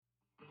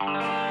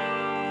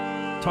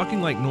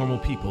Talking Like Normal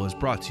People is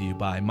brought to you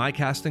by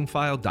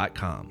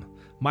MyCastingFile.com.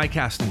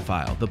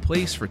 MyCastingFile, the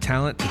place for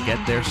talent to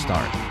get their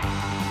start.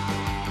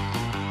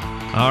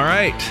 All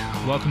right,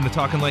 welcome to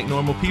Talking Like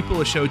Normal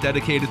People, a show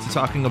dedicated to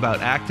talking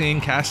about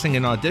acting, casting,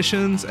 and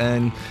auditions,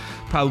 and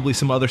probably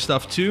some other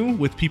stuff too,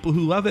 with people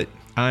who love it.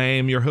 I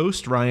am your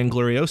host, Ryan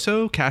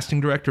Glorioso, casting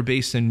director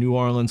based in New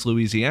Orleans,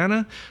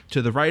 Louisiana.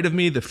 To the right of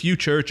me, the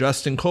future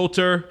Justin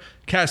Coulter,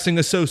 casting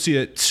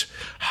associate.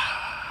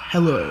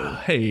 Hello.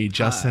 Hey,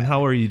 Justin. Hi.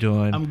 How are you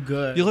doing? I'm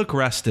good. You look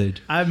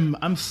rested.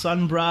 I'm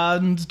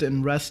sun-bronzed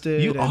and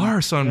rested. You are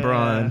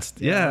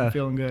sun-bronzed. Yeah. I'm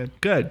feeling good.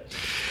 Good.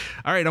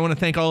 All right. I want to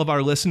thank all of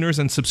our listeners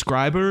and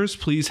subscribers.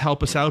 Please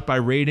help us out by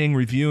rating,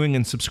 reviewing,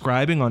 and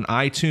subscribing on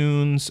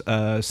iTunes,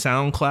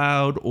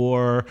 SoundCloud,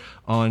 or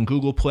on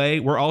Google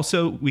Play.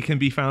 We can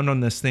be found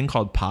on this thing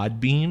called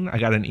Podbean. I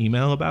got an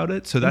email about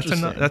it. So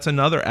that's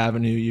another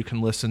avenue you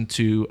can listen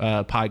to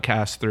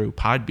podcasts through,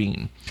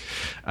 Podbean.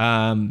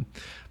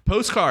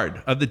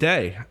 Postcard of the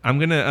day. I'm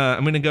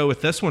gonna go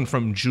with this one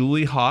from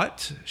Julie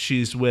Haught.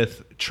 She's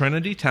with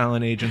Trinity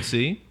Talent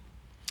Agency,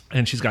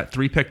 and she's got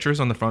 3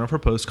 pictures on the front of her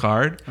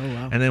postcard. Oh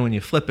wow! And then when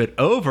you flip it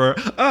over,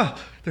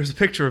 there's a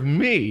picture of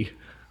me.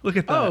 Look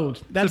at that. Oh,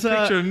 that's a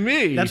picture of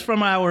me. That's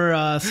from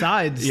our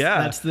sides.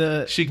 Yeah, that's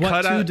the she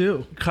what to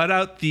do. Cut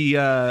out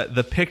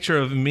the picture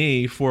of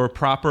me for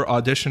proper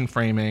audition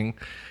framing,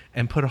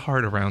 and put a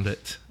heart around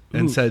it.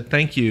 And said,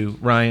 "Thank you,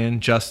 Ryan,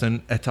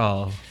 Justin, et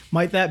al."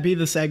 Might that be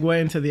the segue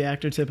into the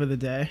actor tip of the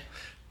day?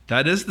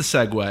 That is the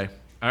segue.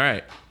 All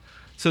right.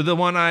 So the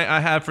one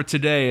I have for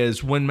today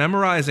is when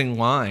memorizing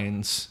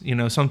lines,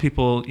 some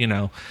people,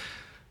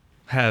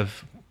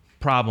 have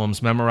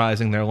problems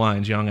memorizing their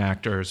lines, young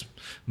actors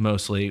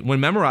mostly.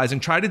 When memorizing,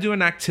 try to do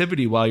an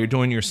activity while you're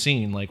doing your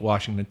scene, like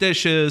washing the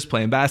dishes,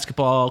 playing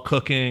basketball,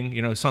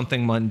 cooking,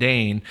 something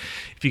mundane.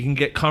 If you can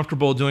get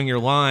comfortable doing your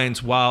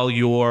lines while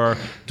you're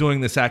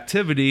doing this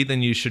activity,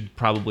 then you should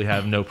probably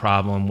have no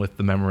problem with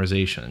the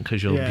memorization,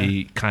 because you'll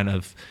be kind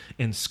of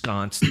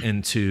ensconced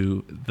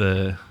into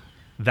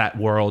that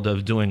world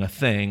of doing a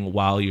thing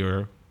while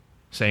you're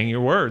saying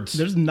your words.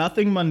 There's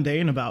nothing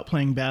mundane about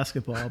playing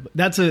basketball. But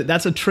that's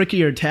a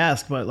trickier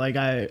task, but like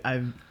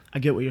I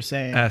get what you're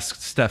saying. Ask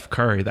Steph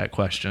Curry that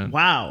question.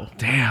 Wow.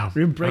 Damn.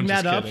 We bring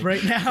that up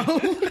right now.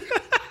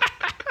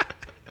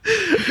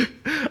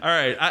 All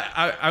right.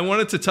 I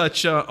wanted to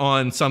touch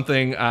on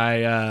something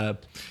I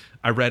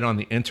read on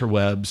the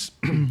interwebs.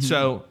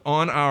 So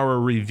on our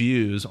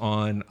reviews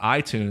on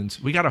iTunes,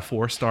 we got a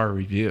 4-star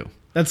review.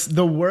 That's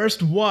the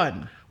worst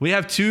one. We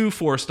have 2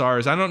 4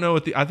 stars. I don't know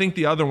I think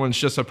the other one's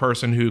just a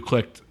person who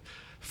clicked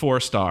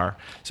 4-star.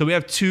 So we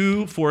have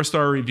 2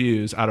 4-star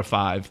reviews out of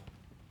 5.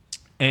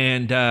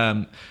 And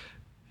I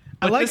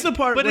like the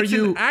part where it's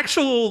an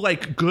actual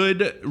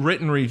good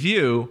written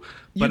review.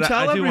 You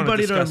tell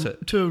everybody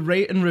to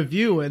rate and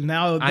review, and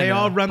now they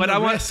all run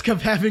the risk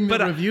of having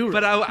the review.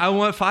 But I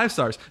want 5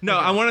 stars. No,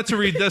 okay. I wanted to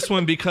read this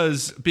one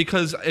because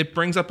it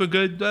brings up a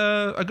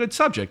good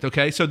subject.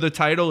 Okay, so the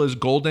title is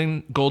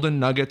Golden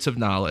Nuggets of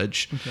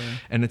Knowledge,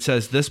 and it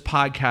says this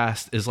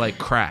podcast is like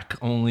crack,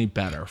 only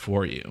better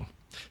for you.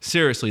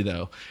 Seriously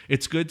though,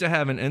 it's good to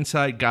have an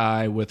inside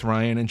guy with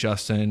Ryan and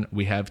Justin.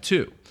 We have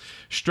 2.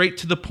 Straight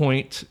to the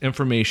point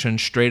information,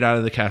 straight out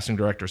of the casting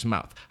director's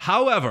mouth.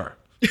 However,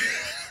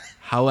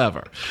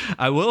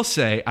 I will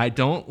say I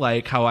don't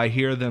like how I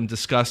hear them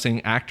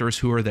discussing actors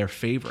who are their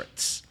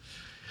favorites.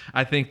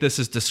 I think this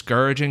is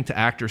discouraging to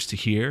actors to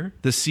hear.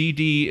 The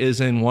CD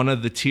is in one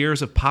of the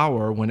tiers of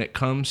power when it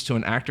comes to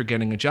an actor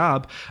getting a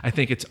job. I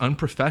think it's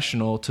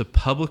unprofessional to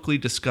publicly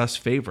discuss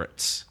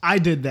favorites. I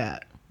did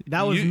that.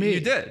 That was me. You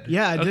did?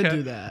 Yeah, I did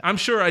do that. I'm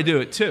sure I do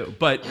it too,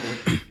 but...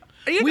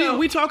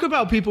 We talk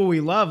about people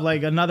we love.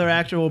 Like another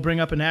actor will bring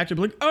up an actor,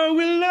 be like, "Oh,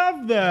 we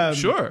love them."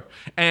 Sure.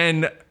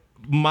 And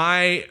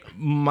my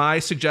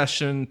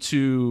suggestion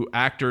to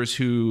actors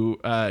who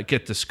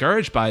get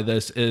discouraged by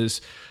this is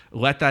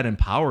let that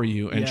empower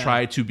you and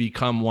try to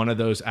become one of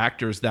those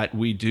actors that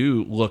we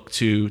do look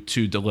to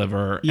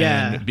deliver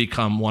and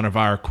become one of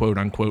our quote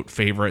unquote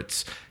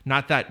favorites.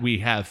 Not that we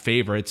have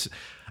favorites.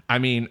 I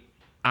mean,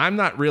 I'm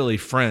not really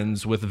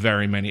friends with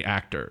very many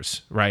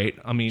actors, right?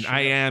 I mean, sure.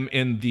 I am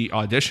in the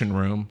audition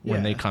room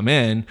when they come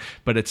in,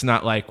 but it's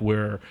not like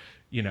we're,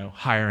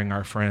 hiring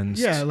our friends,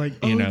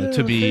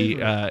 to be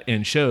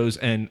in shows.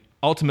 And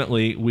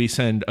ultimately, we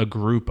send a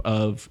group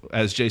of,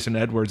 as Jason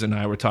Edwards and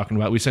I were talking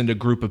about, we send a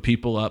group of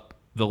people up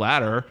the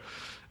ladder,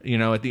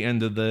 at the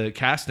end of the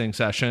casting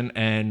session.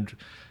 And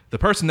the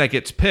person that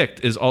gets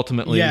picked is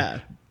ultimately,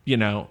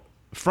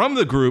 from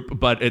the group,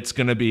 but it's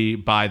going to be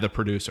by the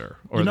producer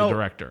or the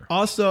director.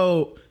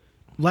 Also,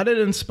 let it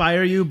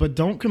inspire you, but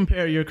don't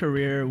compare your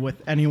career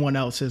with anyone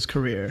else's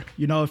career.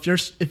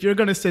 If you're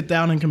going to sit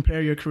down and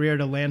compare your career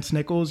to Lance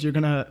Nichols, you're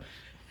going to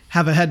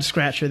have a head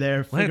scratcher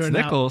there. Lance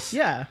Nichols?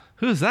 Yeah.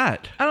 Who's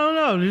that? I don't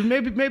know.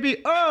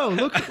 Maybe. Oh,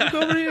 look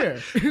over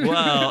here.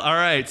 Well, all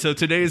right. So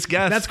today's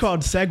guest. That's called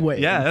segue.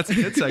 Yeah, that's a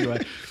good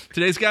segue.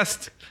 Today's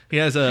guest, he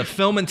has a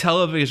film and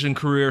television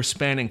career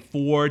spanning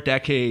 4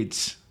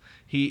 decades.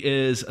 He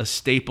is a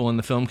staple in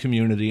the film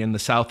community in the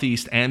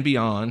Southeast and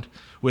beyond.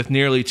 With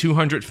nearly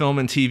 200 film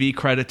and TV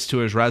credits to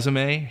his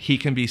resume, he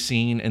can be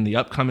seen in the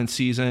upcoming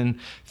season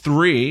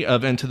 3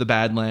 of Into the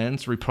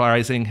Badlands,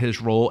 reprising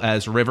his role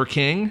as River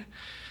King.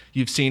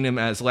 You've seen him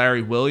as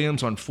Larry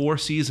Williams on 4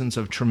 seasons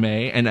of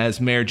Treme and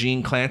as Mayor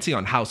Gene Clancy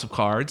on House of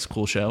Cards.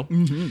 Cool show.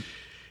 Mm-hmm.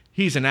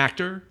 He's an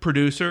actor,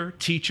 producer,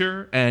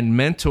 teacher, and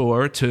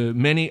mentor to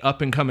many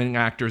up-and-coming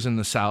actors in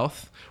the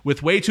South.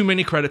 With way too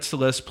many credits to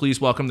list, please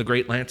welcome the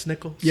great Lance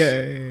Nichols.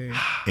 Yay.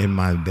 In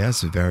my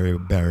best very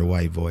Barry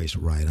White voice,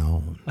 right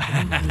on.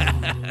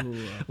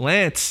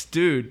 Lance,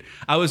 dude,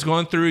 I was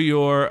going through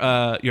your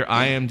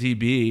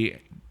IMDb,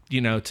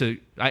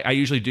 I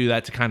usually do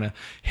that to kind of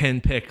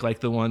handpick like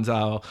the ones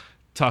I'll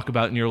talk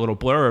about in your little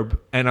blurb.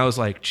 And I was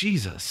like,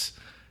 Jesus,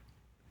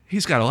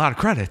 he's got a lot of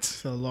credits.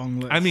 It's a long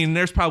list. I mean,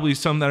 there's probably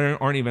some that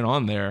aren't even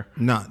on there.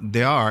 No,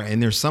 there are.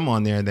 And there's some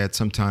on there that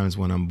sometimes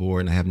when I'm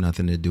bored and I have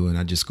nothing to do and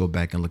I just go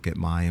back and look at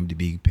my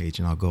IMDb page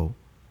and I'll go,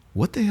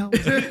 what the hell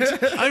was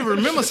that? I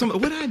remember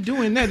what did I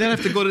do in that? Then I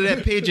have to go to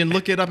that page and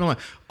look it up and I'm like,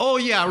 oh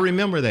yeah, I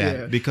remember that.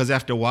 Yeah. Because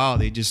after a while,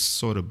 they just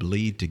sort of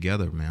bleed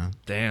together, man.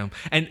 Damn.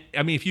 And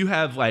I mean, if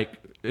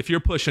you're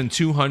pushing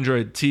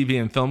 200 TV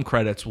and film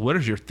credits, what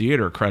is your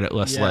theater credit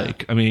list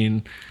like? I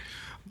mean...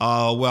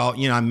 Well,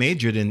 I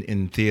majored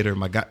in theater.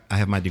 I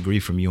have my degree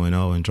from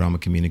UNO in drama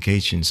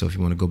communication. So if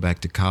you want to go back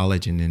to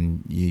college and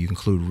then you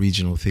include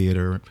regional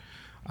theater,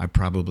 I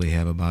probably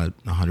have about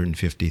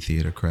 150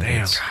 theater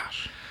credits. Damn,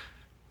 gosh.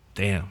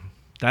 Damn.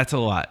 That's a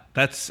lot.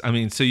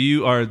 So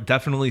you are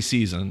definitely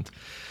seasoned.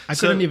 I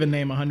couldn't even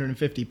name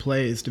 150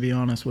 plays, to be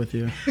honest with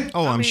you.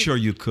 Oh, I'm sure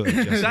you could.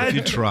 If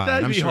you tried.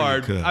 That'd I'm be sure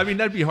hard. You could. I mean,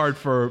 that'd be hard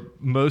for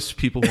most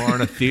people who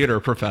aren't a theater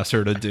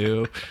professor to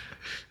do.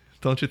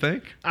 Don't you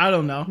think? I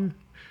don't know.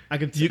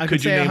 Could you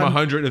name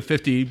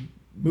 150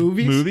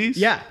 movies?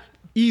 Yeah,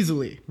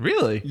 easily.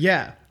 Really?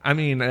 Yeah. I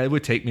mean, it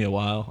would take me a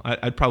while.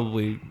 I'd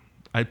probably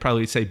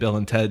say Bill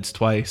and Ted's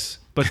twice,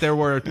 but there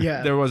was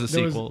a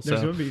sequel. There's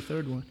going to be a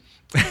third one.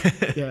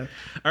 Yeah.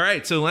 All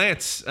right. So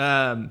Lance,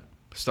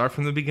 start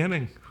from the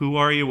beginning. Who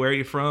are you? Where are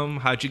you from?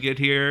 How'd you get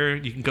here?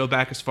 You can go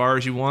back as far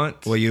as you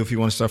want. Well, if you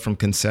want to start from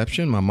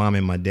conception, my mom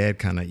and my dad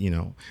kind of,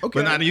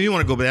 Okay. But you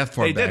want to go that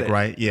far back,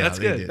 right? Yeah, that's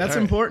good. That's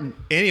important.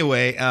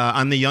 Anyway,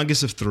 I'm the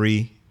youngest of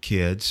 3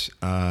 kids,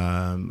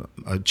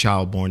 a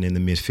child born in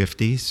the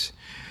mid-50s,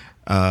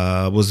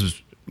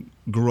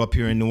 grew up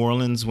here in New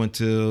Orleans, went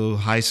to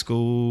high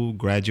school,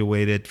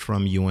 graduated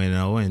from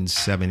UNO in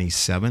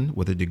 77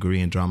 with a degree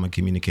in drama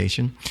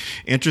communication.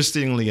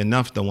 Interestingly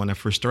enough, though, when I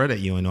first started at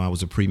UNO, I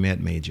was a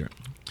pre-med major.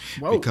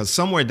 Whoa. Because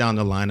somewhere down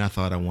the line, I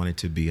thought I wanted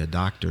to be a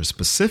doctor,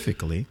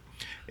 specifically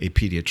a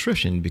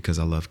pediatrician, because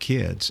I love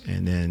kids.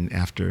 And then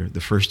after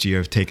the first year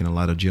of taking a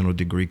lot of general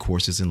degree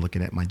courses and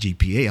looking at my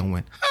GPA, I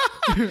went,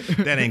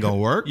 that ain't going to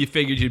work. You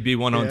figured you'd be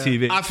one on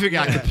TV. I figured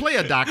I could play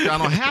a doctor. I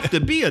don't have to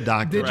be a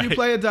doctor. Did you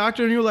play a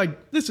doctor and you were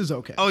like, this is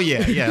okay? Oh,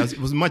 yeah. It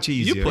was much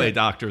easier. You play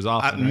doctors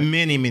often, right?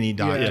 Many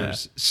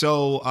doctors. Yeah.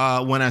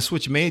 So when I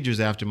switched majors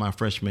after my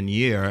freshman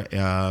year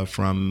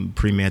from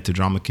pre-med to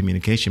drama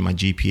communication, my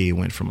GPA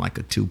went from like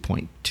a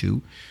 2.2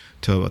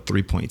 to a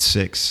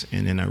 3.6.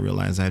 And then I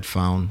realized I had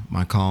found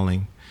my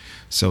calling,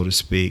 so to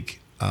speak.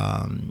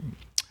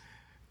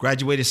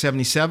 Graduated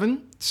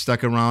 77,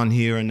 stuck around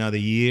here another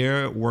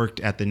year, worked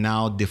at the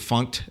now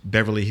defunct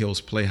Beverly Hills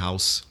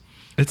Playhouse.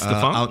 It's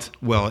defunct?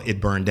 It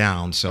burned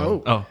down.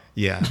 So,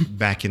 yeah,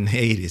 back in the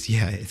 80s.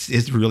 Yeah,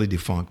 it's really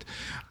defunct.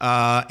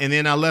 And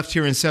then I left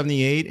here in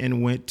 78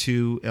 and went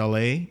to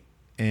L.A.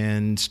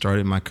 and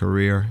started my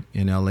career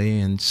in L.A.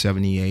 in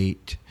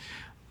 78.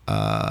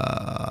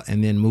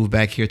 And then moved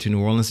back here to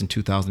New Orleans in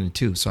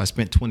 2002. So I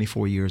spent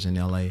 24 years in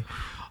L.A.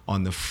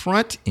 on the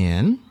front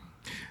end.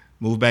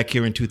 Moved back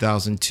here in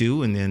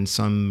 2002, and then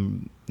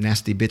some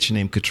nasty bitch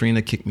named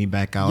Katrina kicked me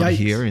back out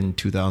here in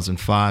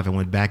 2005. I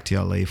went back to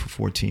LA for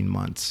 14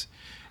 months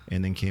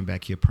and then came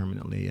back here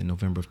permanently in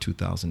November of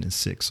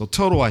 2006. So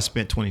total, I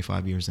spent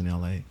 25 years in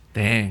LA.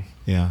 Dang.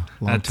 Yeah,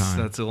 long time.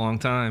 That's a long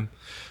time.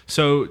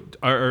 So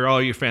are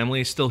all your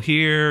family still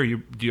here?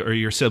 Are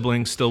your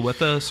siblings still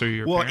with us? Or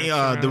your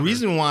parents the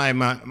reason why I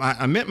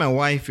met my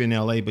wife in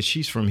LA, but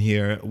she's from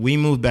here. We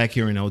moved back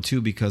here in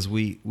 2002 because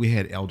we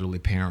had elderly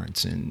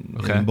parents, and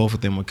both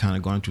of them were kind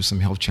of going through some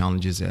health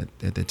challenges at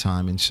the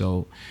time. And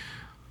so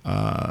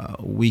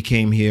we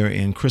came here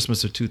in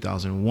Christmas of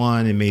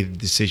 2001 and made the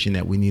decision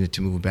that we needed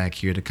to move back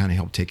here to kind of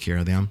help take care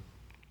of them.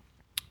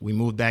 We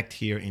moved back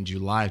here in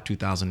July of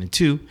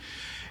 2002,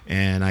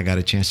 and I got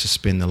a chance to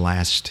spend the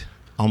last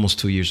almost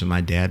 2 years with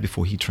my dad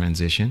before he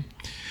transitioned.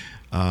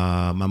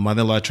 My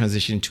mother-in-law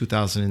transitioned in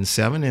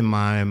 2007, and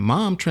my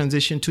mom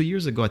transitioned 2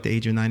 years ago at the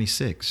age of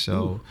 96.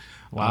 So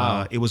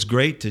wow. It was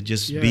great to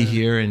just be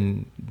here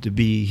and to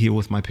be here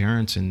with my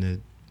parents and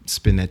to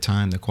spend that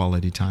time, the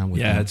quality time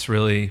with them. Yeah, it's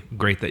really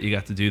great that you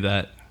got to do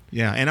that.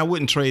 Yeah, and I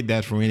wouldn't trade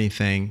that for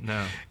anything.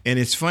 No. And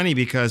it's funny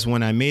because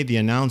when I made the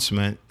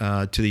announcement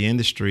to the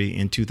industry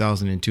in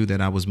 2002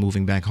 that I was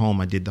moving back home,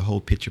 I did the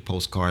whole picture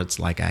postcards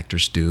like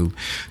actors do.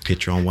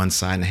 Picture on one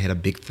side, and I had a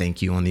big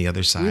thank you on the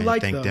other side.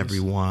 like Thanked those.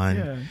 everyone.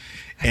 Yeah.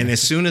 And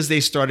as soon as they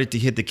started to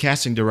hit the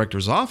casting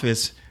director's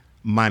office,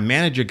 my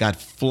manager got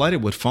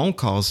flooded with phone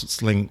calls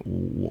saying,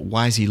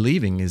 why is he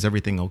leaving? Is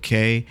everything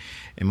okay?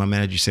 And my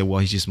manager said, well,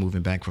 he's just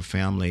moving back for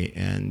family.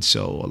 And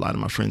so a lot of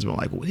my friends were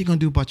like, what are you going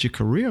to do about your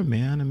career,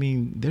 man? I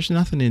mean, there's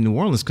nothing in New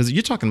Orleans, because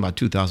you're talking about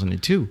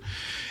 2002.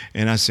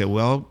 And I said,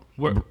 well,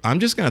 I'm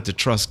just going to have to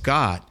trust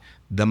God.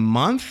 The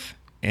month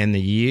and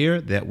the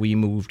year that we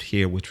moved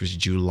here, which was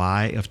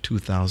July of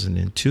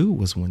 2002,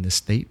 was when the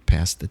state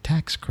passed the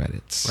tax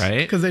credits. Right?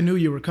 Because they knew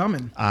you were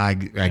coming. I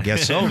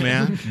guess so,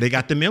 man. They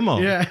got the memo.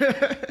 Yeah.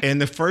 And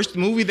the first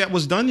movie that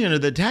was done under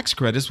the tax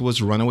credits was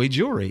Runaway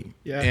Jewelry.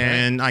 Yeah.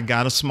 And I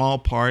got a small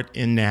part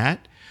in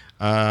that.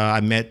 I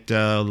met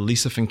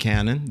Lisa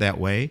Fincannon that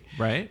way.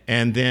 Right.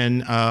 And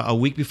then a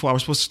week before I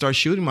was supposed to start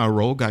shooting, my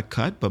role got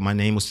cut, but my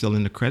name was still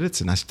in the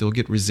credits, and I still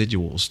get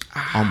residuals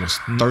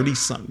almost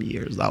 30-something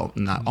years out,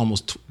 not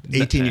almost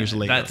 18 years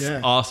later. That's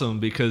awesome,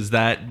 because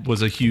that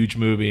was a huge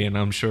movie, and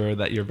I'm sure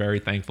that you're very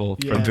thankful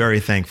I'm very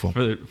thankful.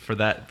 for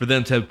that, for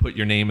them to put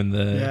your name in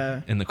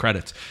the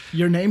credits.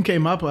 Your name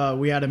came up.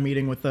 We had a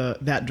meeting with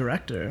that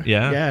director.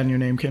 Yeah. Yeah, and your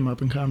name came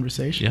up in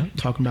conversation. Yeah.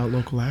 Talking about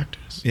local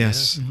actors.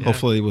 Yes. Yeah.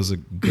 Hopefully it was a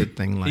good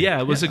thing. Like, Yeah,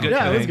 it was a good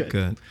Yeah, it thing. was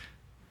good.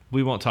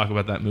 We won't talk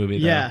about that movie,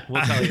 though. Yeah.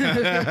 We'll tell you.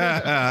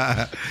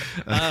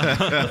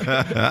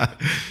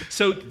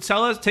 So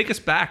take us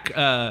back,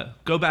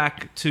 go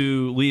back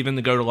to leaving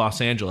to go to Los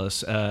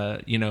Angeles.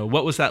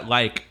 What was that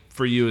like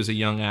for you as a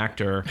young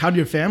actor? How did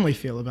your family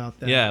feel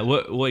about that? Yeah,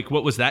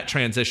 what was that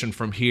transition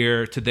from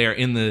here to there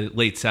in the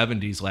late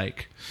 70s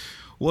like?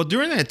 Well,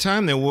 during that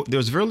time, there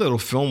was very little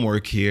film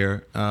work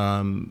here.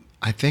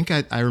 I think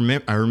I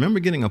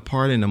remember getting a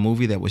part in a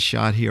movie that was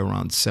shot here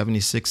around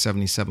 76,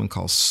 77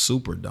 called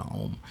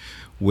Superdome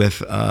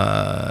with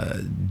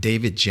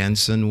David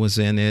Jensen was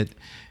in it.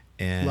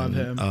 And, Love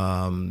him.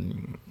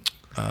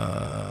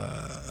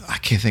 I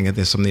can't think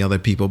of some of the other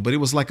people, but it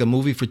was like a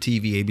movie for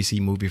TV, ABC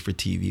movie for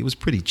TV. It was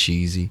pretty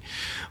cheesy,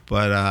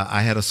 but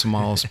I had a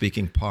small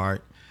speaking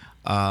part.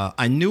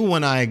 I knew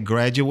when I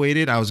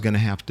graduated I was going to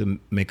have to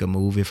make a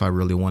move if I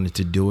really wanted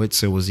to do it,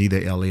 so it was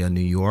either LA or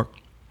New York.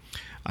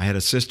 I had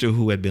a sister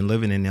who had been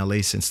living in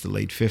LA since the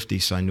late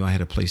 50s, so I knew I had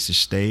a place to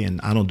stay,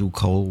 and I don't do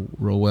cold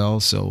real well,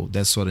 so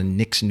that sort of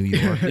nixed New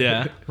York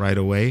right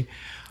away.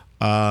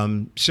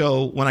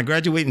 So when I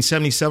graduated in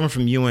 77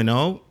 from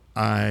UNO,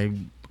 I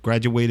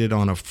graduated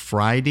on a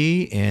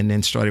Friday and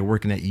then started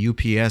working at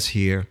UPS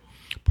here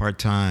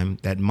part-time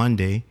that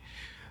Monday.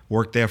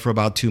 Worked there for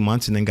about 2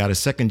 months and then got a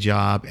second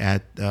job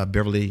at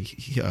Beverly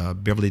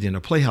Dinner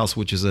Playhouse,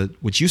 which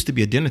used to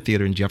be a dinner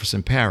theater in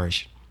Jefferson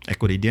Parish.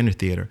 Equity Dinner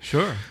Theater.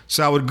 Sure.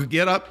 So I would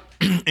get up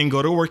and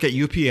go to work at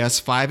UPS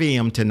 5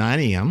 a.m. to 9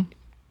 a.m.,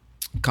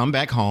 come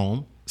back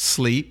home,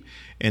 sleep,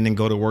 and then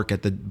go to work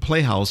at the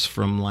Playhouse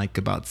from like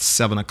about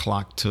 7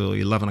 o'clock to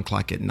 11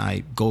 o'clock at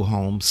night, go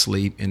home,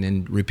 sleep, and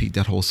then repeat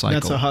that whole cycle.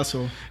 That's a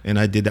hustle. And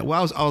I did that.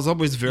 Well, I was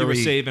always very... You were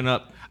saving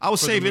up. I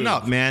was saving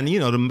up, man,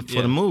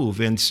 for the move.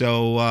 And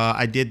so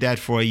I did that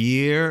for a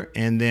year,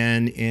 and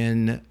then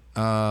in...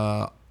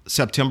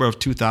 September of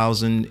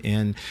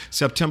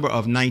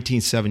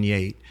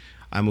 1978,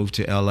 I moved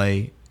to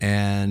LA,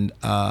 and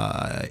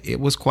it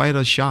was quite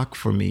a shock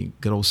for me,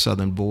 good old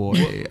Southern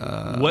boy.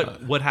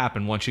 What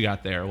happened once you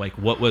got there? Like,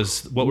 what were your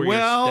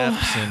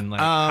steps, and like,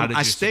 how did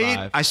you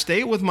survive? I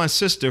stayed with my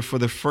sister for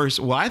the first.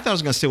 Well, I thought I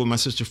was going to stay with my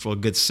sister for a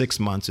good 6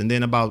 months, and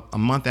then about a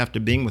month after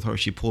being with her,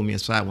 she pulled me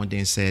aside one day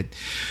and said,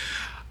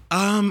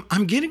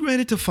 I'm getting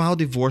ready to file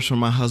divorce from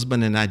my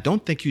husband, and I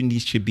don't think you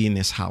should be in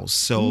this house.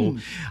 So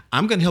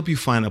I'm going to help you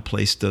find a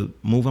place to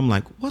move. I'm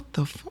like, what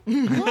the fuck?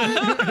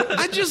 What?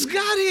 I just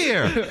got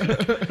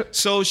here.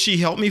 So she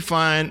helped me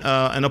find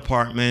an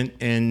apartment.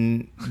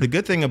 And the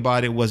good thing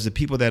about it was the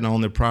people that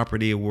owned the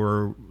property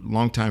were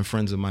longtime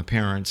friends of my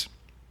parents.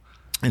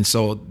 And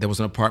so there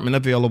was an apartment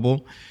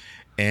available,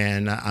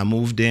 and I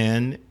moved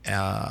in,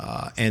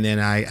 and then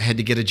I had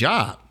to get a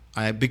job.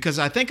 Because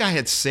I think I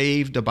had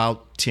saved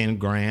about 10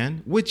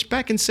 grand, which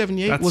back in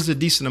 78 was a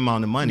decent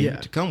amount of money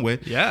to come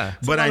with. Yeah.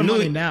 But I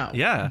knew now.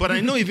 Yeah. But I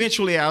knew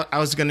eventually I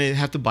was going to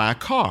have to buy a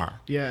car.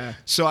 Yeah.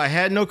 So I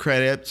had no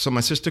credit. So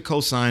my sister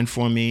co-signed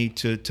for me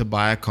to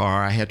buy a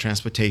car. I had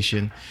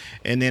transportation.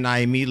 And then I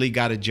immediately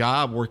got a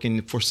job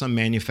working for some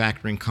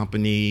manufacturing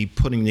company,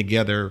 putting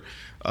together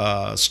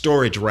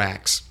storage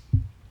racks.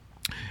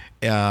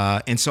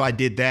 And so I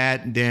did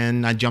that.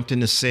 Then I jumped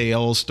into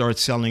sales, started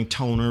selling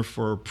toner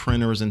for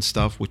printers and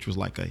stuff, which was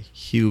like a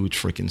huge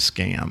freaking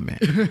scam, man.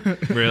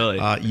 Really?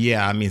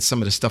 Yeah. I mean,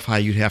 some of the stuff how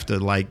you'd have to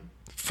like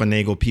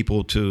finagle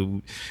people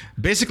to.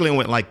 Basically, it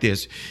went like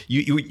this: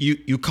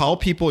 you call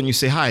people and you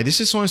say, "Hi, this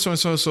is so and so and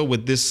so and so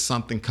with this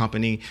something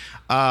company.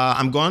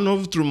 I'm going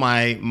over through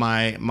my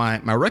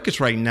records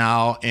right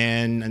now,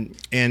 and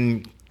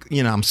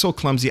I'm so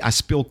clumsy. I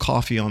spill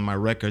coffee on my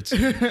records.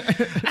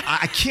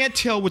 I can't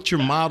tell what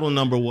your model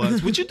number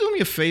was. Would you do me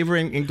a favor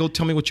and go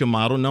tell me what your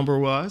model number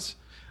was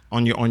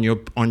on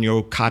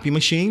your copy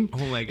machine? Oh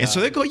my God. And so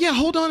they go, yeah,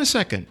 hold on a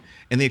second.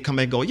 And they come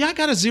back and go, yeah, I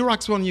got a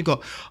Xerox one. And you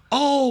go,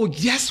 oh,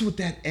 yes, what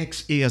that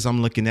X is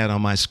I'm looking at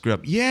on my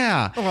script.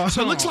 Yeah. Oh.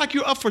 So it looks like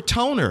you're up for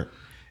toner.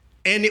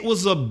 And it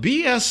was a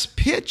BS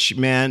pitch,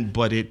 man,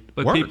 but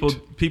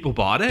worked. People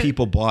bought it?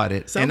 People bought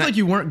it. Sounds like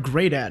you weren't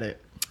great at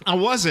it. I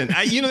wasn't.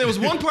 There was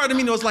one part of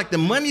me that was like, the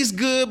money's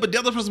good, but the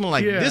other person was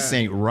like, this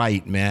ain't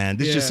right, man.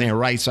 This just ain't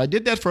right. So I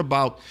did that for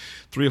about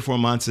 3 or 4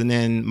 months, and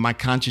then my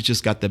conscience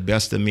just got the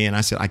best of me, and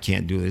I said, I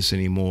can't do this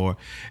anymore.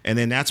 And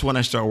then that's when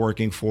I started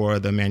working for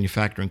the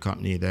manufacturing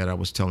company that I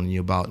was telling you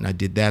about, and I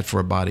did that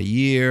for about a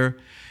year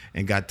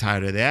and got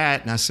tired of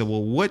that. And I said,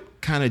 well, what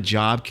kind of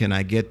job can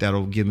I get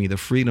that'll give me the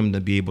freedom to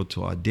be able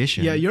to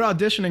audition? Yeah, you're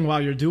auditioning while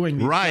you're doing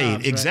these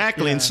jobs,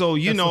 exactly. Right? And so,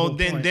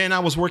 then I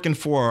was working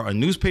for a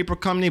newspaper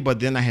company, but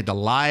then I had to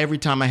lie every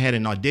time I had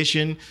an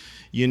audition.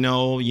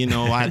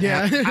 I'd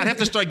have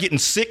to start getting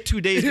sick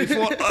 2 days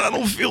before. I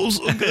don't feel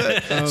so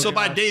good. So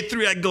by day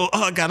 3, I'd go,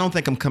 oh, God, I don't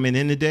think I'm coming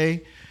in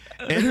today.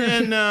 And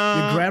then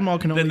your grandma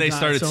can only. Then they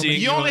started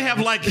seeing. You only have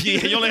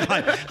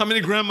how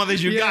many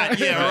grandmothers you got?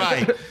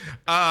 Yeah,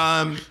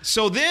 right.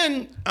 So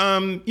then,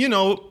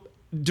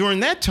 during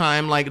that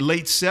time, like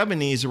late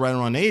 70s, right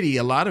around 80,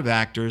 a lot of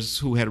actors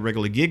who had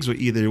regular gigs were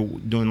either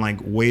doing like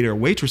waiter,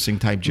 waitressing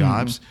type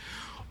jobs,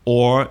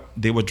 or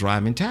they were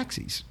driving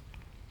taxis.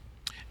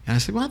 And I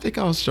said, well, I think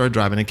I'll start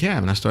driving a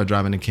cab. And I started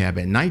driving a cab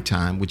at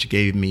nighttime, which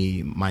gave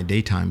me my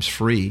daytimes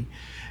free.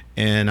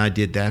 And I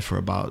did that for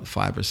about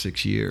 5 or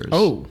 6 years.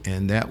 Oh.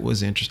 And that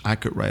was interesting. I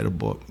could write a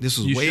book. This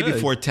was way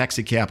before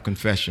Taxi Cab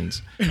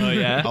Confessions. Oh,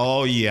 yeah?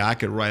 Oh, yeah. I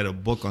could write a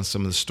book on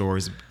some of the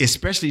stories,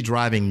 especially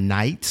driving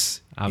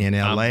nights in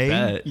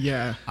L.A.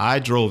 Yeah. I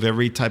drove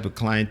every type of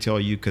clientele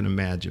you can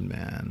imagine,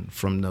 man.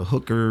 From the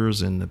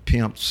hookers and the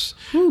pimps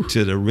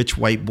to the rich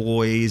white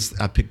boys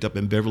I picked up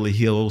in Beverly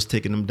Hills,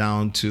 taking them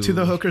down to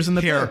the hookers and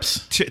the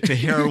pimps. To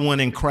heroin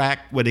and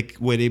crack.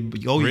 Really?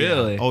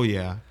 Yeah. Oh,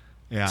 yeah.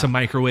 Yeah. It's a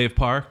microwave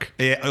park.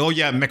 Yeah. Oh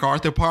yeah,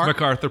 MacArthur Park.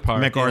 MacArthur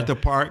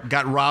Park.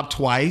 Got robbed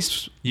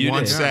twice.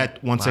 Once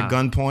at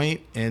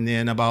gunpoint, and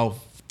then about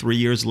 3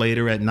 years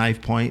later at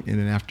knife point, and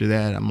then after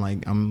that, I'm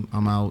like, I'm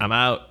out. I'm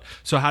out.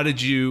 So how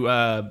did you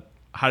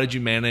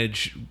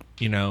manage,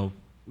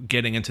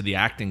 getting into the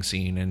acting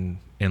scene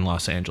in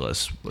Los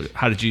Angeles?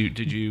 How did you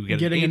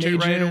get an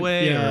agent right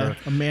away? Yeah, or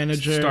a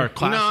manager. Start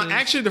classes? No,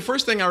 actually, the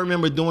first thing I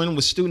remember doing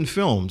was student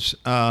films.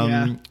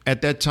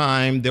 At that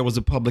time, there was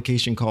a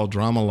publication called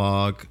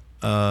Dramalog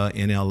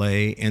in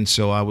LA, and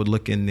so I would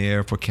look in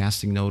there for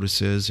casting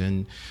notices,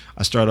 and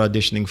I started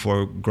auditioning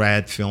for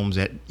grad films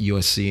at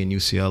USC and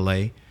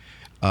UCLA.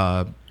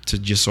 To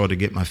just sort of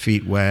get my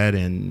feet wet.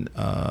 And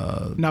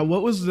now,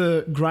 what was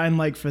the grind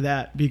like for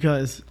that?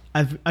 Because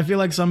I feel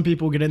like some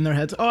people get in their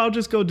heads, I'll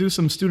just go do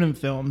some student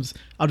films.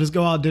 I'll just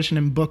go audition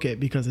and book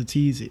it because it's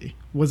easy.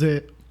 Was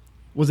it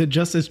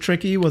just as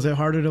tricky? Was it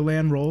harder to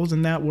land roles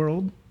in that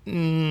world?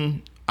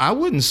 I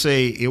wouldn't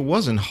say it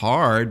wasn't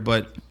hard,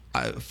 but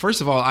first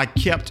of all, I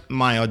kept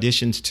my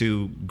auditions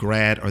to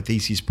grad or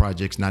thesis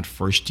projects, not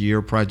first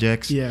year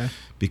projects. Yeah.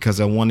 Because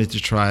I wanted to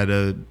try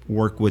to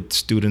work with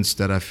students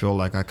that I feel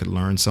like I could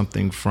learn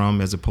something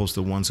from, as opposed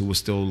to ones who were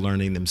still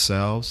learning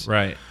themselves.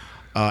 Right.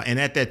 And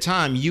at that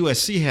time,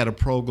 USC had a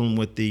program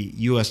with the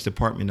U.S.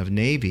 Department of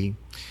Navy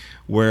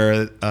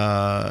where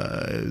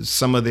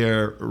some of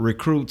their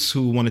recruits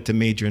who wanted to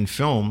major in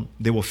film,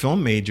 they were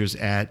film majors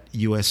at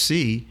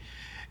USC,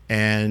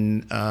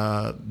 and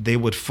they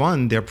would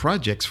fund their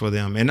projects for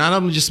them. And I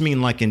don't just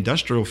mean like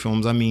industrial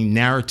films, I mean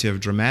narrative,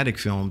 dramatic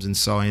films. And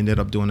so I ended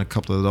up doing a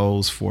couple of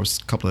those for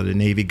a couple of the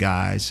Navy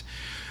guys.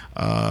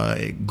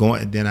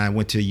 Then I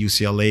went to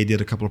UCLA,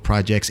 did a couple of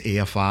projects,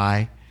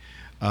 AFI.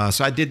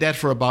 So I did that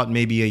for about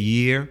maybe a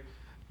year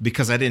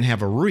because I didn't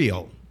have a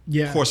reel.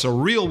 Yeah. Of course, a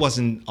reel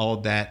wasn't all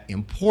that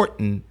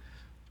important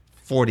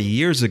 40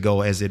 years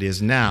ago as it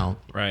is now.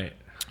 Right.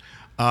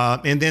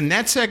 And then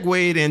that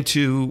segued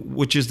into,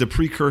 which is the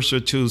precursor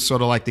to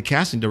sort of like the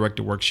casting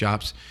director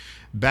workshops.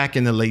 Back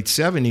in the late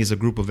 70s, a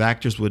group of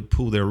actors would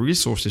pool their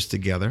resources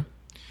together,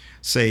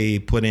 say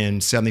put in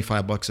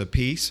 $75 a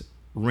piece,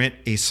 rent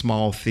a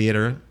small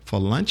theater for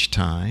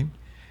lunchtime,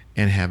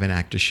 and have an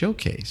actor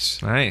showcase.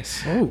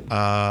 Nice.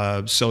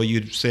 Oh. So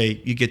you'd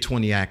say you get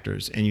 20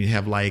 actors and you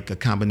have like a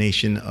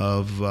combination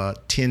of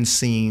 10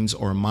 scenes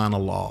or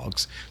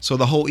monologues. So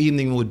the whole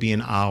evening would be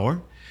an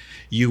hour.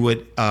 You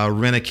would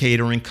rent a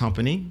catering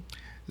company.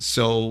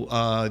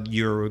 So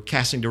your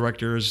casting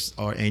directors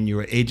and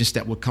your agents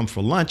that would come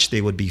for lunch,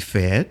 they would be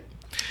fed.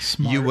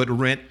 Smart. You would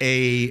rent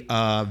a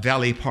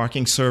valet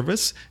parking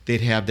service.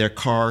 They'd have their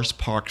cars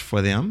parked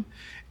for them.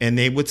 And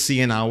they would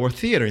see an hour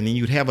theater. And then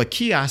you'd have a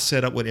kiosk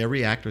set up with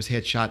every actor's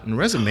headshot and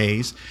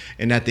resumes.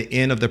 And at the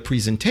end of the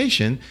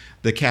presentation,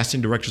 the casting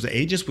directors or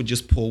agents would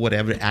just pull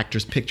whatever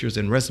actors' pictures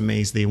and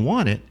resumes they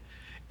wanted.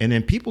 And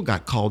then people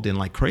got called in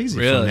like crazy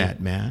from that,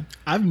 man.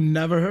 I've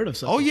never heard of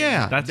something. Oh,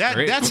 yeah.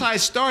 That's how I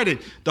started.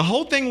 The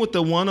whole thing with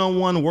the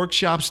one-on-one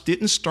workshops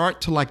didn't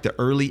start till like the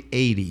early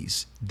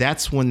 80s.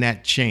 That's when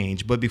that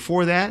changed. But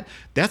before that,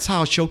 that's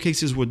how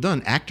showcases were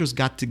done. Actors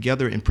got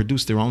together and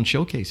produced their own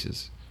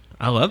showcases.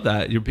 I love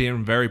that. You're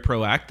being very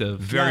proactive.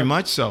 Very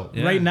much so.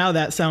 Yeah. Right now,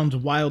 that sounds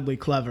wildly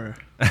clever.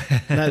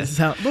 That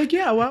sounds like,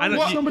 yeah, well,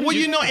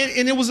 you know,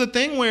 and it was a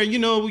thing where, you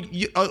know,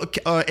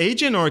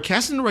 agent or a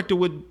casting director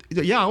would,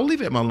 I'll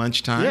leave at my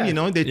lunchtime. Yeah. You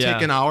know, they'd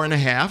take an hour and a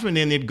half, and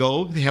then they'd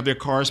go, they have their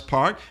cars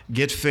parked,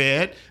 get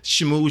fed,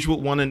 schmooze with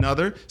one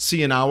another,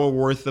 see an hour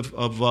worth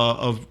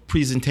of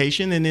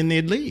presentation, and then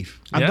they'd leave.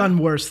 I've done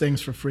worse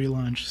things for free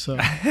lunch, so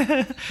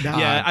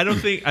yeah, I don't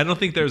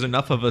think there's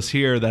enough of us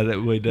here that it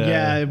would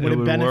it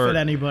would benefit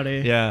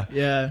anybody.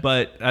 Yeah,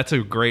 but that's a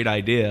great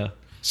idea.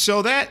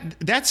 So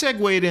that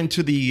segued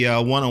into the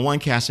one-on-one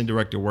casting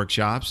director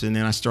workshops, and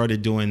then I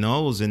started doing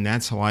those, and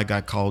that's how I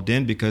got called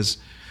in, because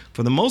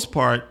for the most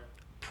part,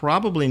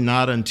 probably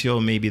not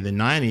until maybe the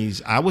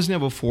 90s, I was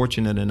never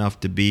fortunate enough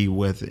to be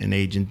with an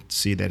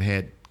agency that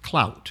had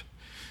clout.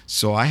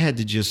 So I had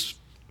to just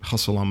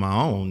hustle on my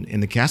own,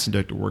 and the casting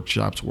director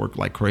workshops worked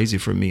like crazy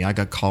for me. I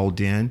got called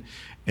in,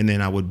 and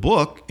then I would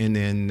book, and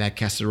then that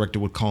casting director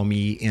would call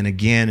me in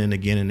again and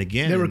again and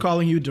again. They were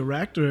calling you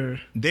direct, or?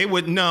 They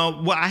would,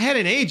 no. Well, I had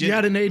an agent. You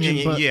had an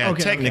agent, but,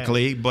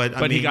 technically. Okay. But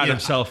I mean, he got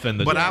himself in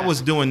the door. But I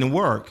was doing the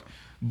work.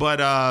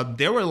 But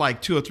there were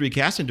like 2 or 3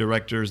 casting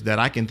directors that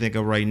I can think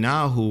of right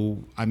now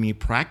who, I mean,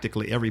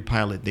 practically every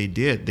pilot they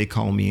did, they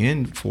called me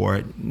in for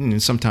it.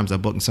 And sometimes I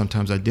booked and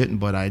sometimes I didn't,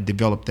 but I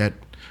developed that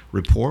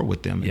rapport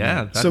with them.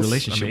 Yeah, that's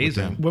relationship amazing.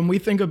 With them. When we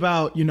think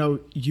about, you know,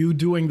 you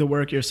doing the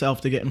work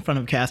yourself to get in front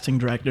of casting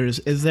directors,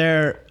 is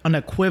there an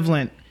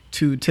equivalent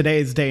to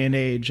today's day and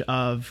age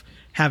of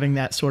having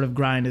that sort of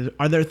grind?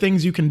 Are there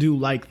things you can do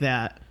like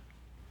that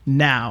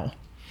now?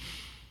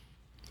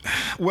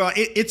 Well,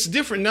 it's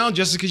different now,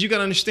 just because you got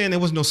to understand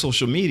there was no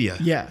social media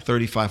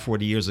 35,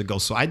 40 years ago.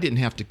 So I didn't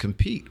have to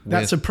compete.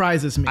 That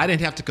surprises me. I didn't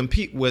have to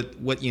compete with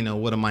what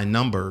are my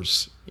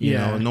numbers. You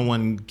know, no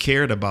one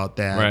cared about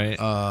that.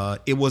 Right.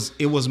 It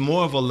was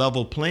more of a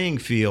level playing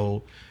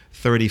field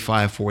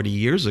 35, 40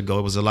 years ago.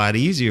 It was a lot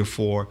easier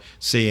for,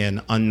 say,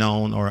 an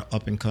unknown or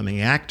up and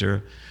coming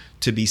actor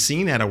to be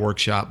seen at a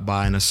workshop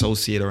by an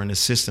associate or an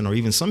assistant, or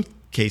even some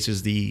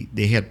cases the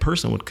head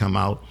person would come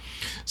out,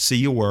 see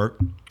your work.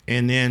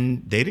 And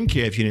then they didn't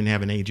care if you didn't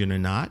have an agent or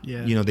not.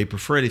 Yeah. You know, they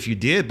preferred if you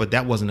did, but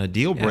that wasn't a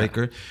deal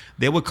breaker. Yeah.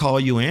 They would call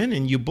you in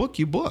and you book.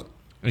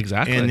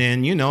 Exactly. And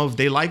then, you know, if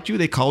they liked you,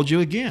 they called you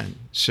again.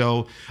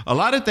 So a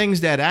lot of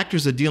things that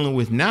actors are dealing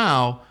with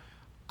now,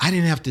 I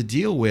didn't have to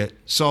deal with.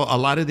 So a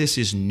lot of this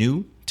is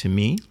new to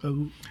me.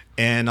 Oh.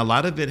 And a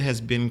lot of it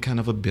has been kind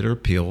of a bitter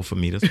pill for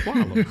me to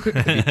swallow,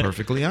 to be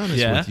perfectly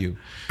honest with you.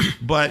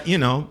 But, you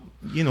know,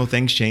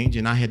 things change,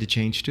 and I had to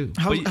change too.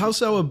 How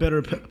so a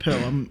bitter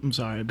pill? I'm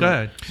sorry. Go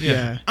ahead.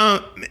 Yeah.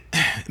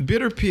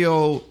 Bitter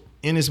pill,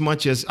 in as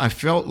much as I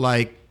felt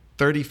like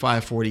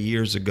 35, 40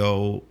 years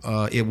ago,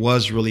 it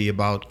was really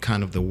about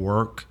kind of the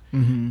work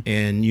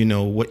and, you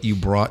know, what you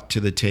brought to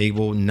the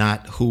table,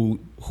 not who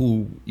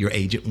your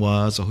agent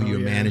was or who your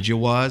manager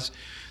was.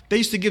 They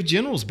used to give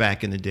generals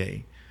back in the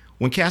day.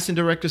 When casting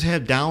directors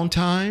had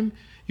downtime,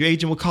 your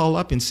agent would call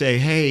up and say,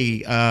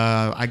 hey,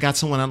 I got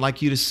someone I'd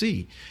like you to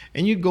see.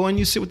 And you go and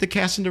you sit with the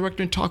casting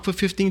director and talk for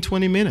 15,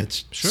 20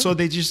 minutes. Sure. So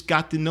they just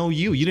got to know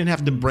you. You didn't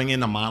have to bring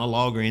in a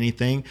monologue or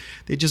anything.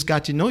 They just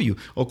got to know you.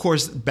 Of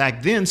course,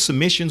 back then,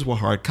 submissions were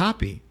hard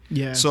copy.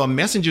 Yeah. So a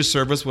messenger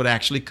service would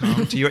actually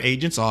come to your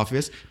agent's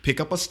office, pick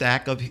up a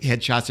stack of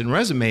headshots and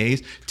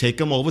resumes, take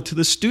them over to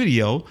the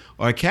studio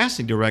or a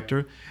casting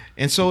director.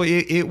 And so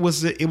it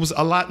was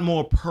a lot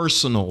more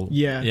personal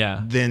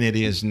than it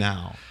is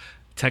now.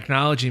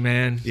 Technology,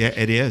 man. Yeah,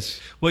 it is.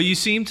 Well, you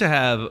seem to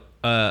have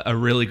a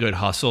really good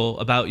hustle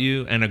about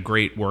you and a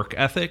great work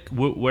ethic.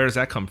 Where does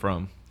that come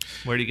from?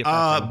 Where do you get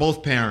that from?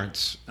 Both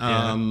parents.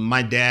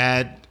 My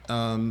dad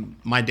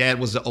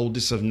was the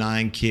oldest of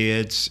 9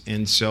 kids,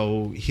 and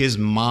so his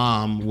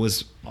mom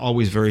was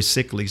always very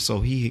sickly.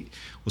 So he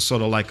was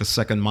sort of like a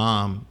second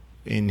mom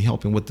in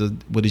helping with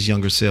his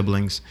younger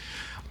siblings.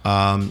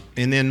 And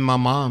then my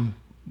mom,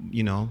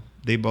 you know,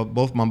 they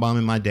both my mom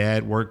and my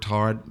dad worked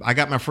hard. I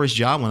got my first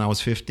job when I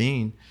was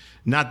 15.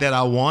 Not that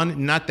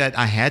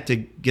I had to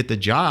get the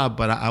job,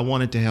 but I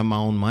wanted to have my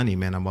own money,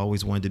 man. I've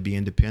always wanted to be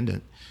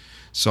independent.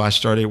 So I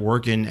started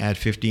working at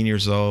 15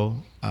 years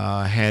old.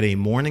 Had a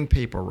morning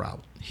paper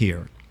route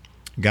here.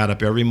 Got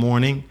up every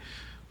morning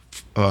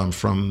from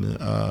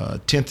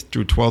 10th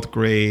through 12th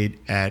grade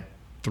at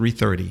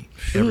 3:30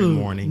 every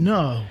morning.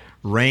 No.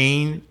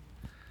 Rain,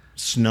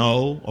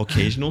 snow,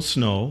 occasional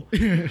snow,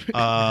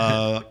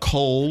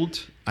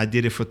 cold. I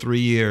did it for 3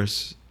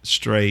 years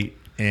straight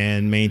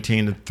and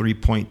maintained a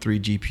 3.3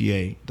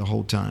 GPA the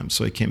whole time.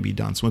 So it can be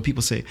done. So when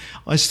people say,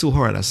 oh, it's too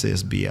hard, I say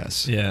it's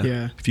BS.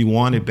 Yeah. If you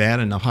want it bad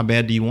enough, how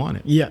bad do you want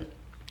it? Yeah.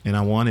 And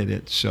I wanted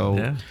it.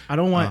 So I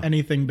don't want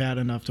anything bad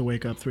enough to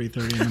wake up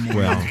 3:30 in the morning.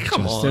 Well,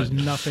 come on. There's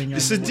nothing.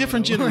 It's a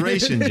different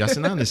generation,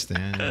 Justin. I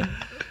understand.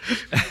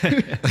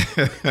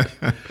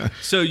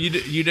 So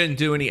you didn't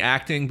do any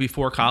acting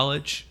before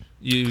college?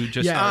 You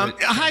just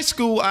high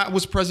school. I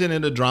was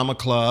president of the drama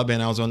club,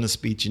 and I was on the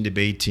speech and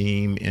debate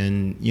team,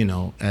 and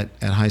at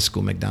high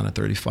school, McDonough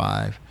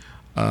 35.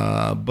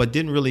 But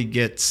didn't really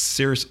get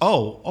serious.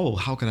 Oh,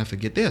 how could I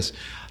forget this?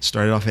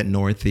 Started off at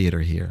Nord Theater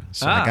here,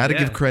 so I got to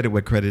give credit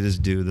where credit is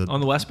due. On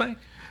the West Bank?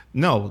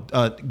 No,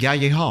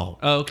 Gallier Hall.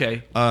 Oh,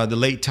 okay. The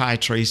late Ty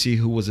Tracy,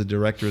 who was a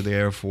director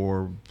there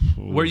for.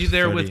 Were you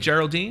there with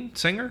Geraldine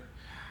Singer?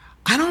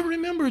 I don't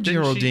remember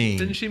Geraldine.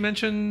 Didn't she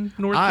mention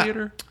Nord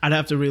Theater? I'd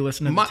have to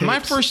re-listen to the tapes. My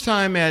first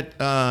time at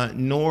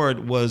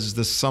Nord was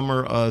the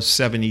summer of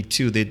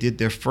 '72. They did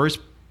their first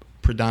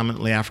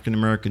predominantly African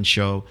American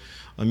show,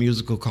 a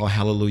musical called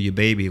Hallelujah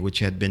Baby, which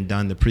had been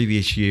done the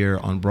previous year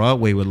on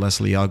Broadway with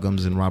Leslie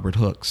Uggams and Robert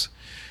Hooks.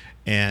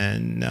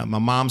 And my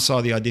mom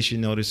saw the audition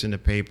notice in the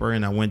paper,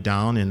 and I went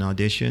down and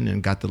auditioned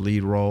and got the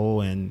lead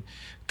role and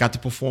got to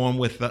perform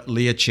with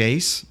Leah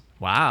Chase.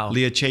 Wow.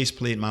 Leah Chase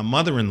played my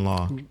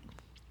mother-in-law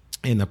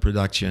in the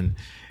production.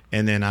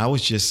 And then I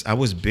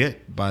was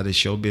bit by the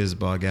showbiz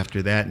bug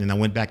after that. And I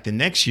went back the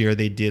next year.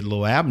 They did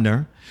Lil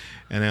Abner,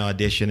 and I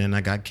auditioned, and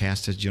I got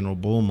cast as General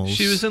Bulmos.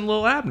 She was in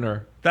Lil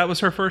Abner. That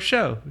was her first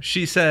show.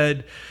 She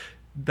said,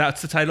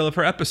 that's the title of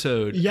her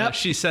episode. Yep.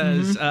 She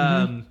says,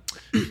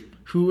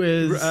 who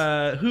is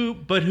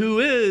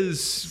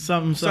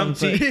some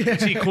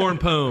T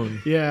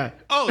Cornpone. Yeah.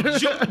 Oh,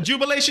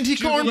 Jubilation T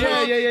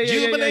Cornpone. Yeah.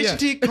 Jubilation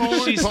T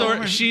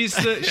Cornpone. She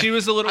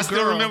was the little girl. I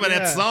still remember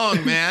that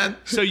song, man.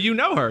 So you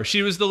know her.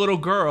 She was the little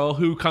girl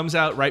who comes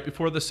out right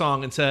before the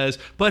song and says,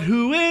 "But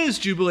who is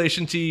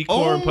Jubilation T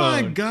Cornpone?" Oh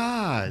my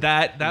God.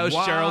 That was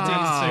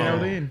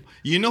Geraldine.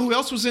 You know who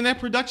else was in that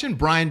production?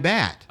 Brian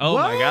Batt. Oh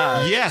my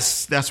God.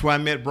 Yes, that's where I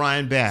met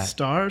Brian Batt.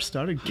 Star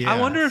again.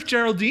 I wonder if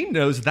Geraldine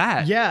knows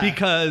that. Yeah.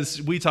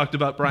 Because we talked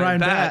about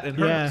Brian Batt in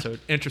her episode.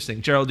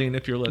 Interesting. Geraldine,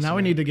 if you're listening. Now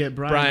we need to get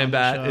Brian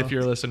Batt, if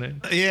you're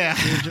listening. Yeah.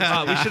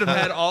 We should have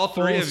had all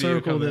three of you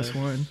circle come this in.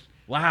 one.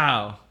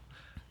 Wow.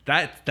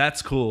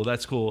 That's cool.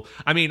 That's cool.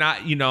 I mean,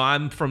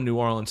 I'm from New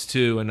Orleans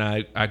too, and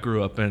I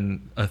grew up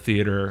in a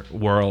theater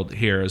world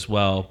here as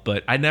well,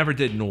 but I never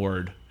did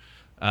Nord.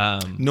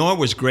 Nord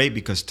was great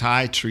because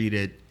Ty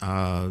treated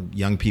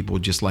young people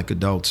just like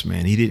adults,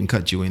 man. He didn't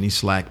cut you any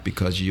slack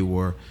because you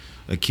were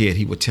a kid.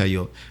 He would tell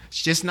you,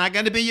 it's just not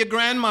going to be your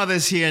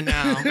grandmother's here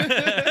now.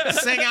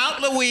 Sing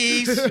out,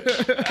 Louise.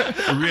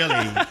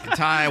 Really,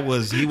 Ty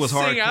was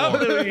hardcore. Sing out,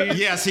 Louise.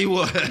 Yes, he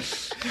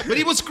was. But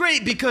he was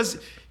great because,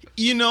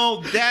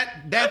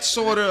 that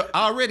sort of,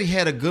 I already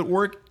had a good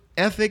work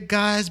ethic,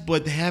 guys,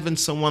 but having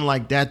someone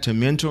like that to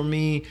mentor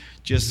me,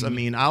 I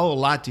mean, I owe a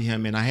lot to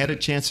him, and I had a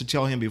chance to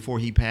tell him before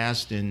he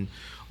passed in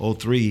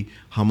 2003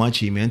 how much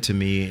he meant to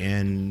me,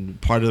 and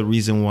part of the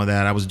reason why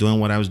that I was doing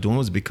what I was doing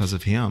was because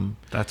of him.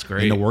 That's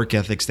great. And the work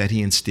ethics that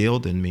he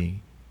instilled in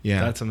me.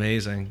 Yeah, that's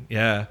amazing.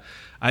 Yeah,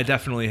 I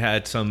definitely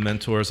had some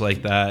mentors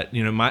like that.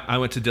 I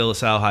went to De La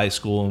Salle High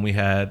School, and we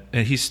had,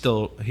 and he's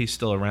still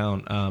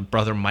around.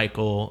 Brother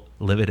Michael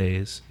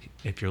Lividays,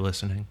 if you're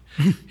listening,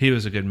 he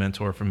was a good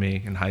mentor for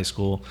me in high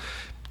school.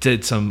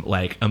 Did some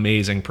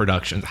amazing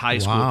productions, high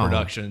school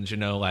productions.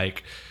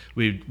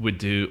 We would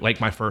do,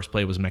 my first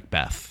play was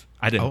Macbeth.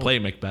 I didn't play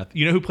Macbeth.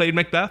 You know who played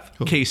Macbeth?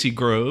 Who? Casey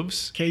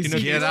Groves.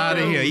 Get out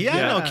of here.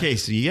 Yeah, I know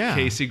Casey. Yeah.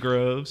 Casey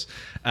Groves.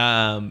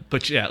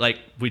 But yeah,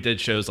 we did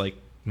shows like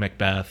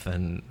Macbeth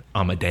and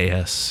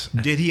Amadeus.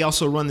 Did he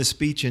also run the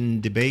speech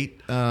and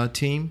debate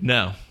team?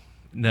 No.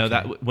 Okay.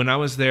 That when I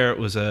was there, it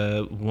was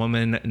a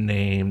woman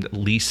named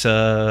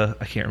Lisa.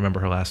 I can't remember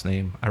her last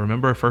name. I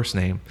remember her first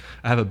name.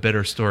 I have a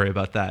bitter story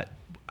about that.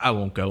 I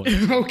won't go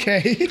into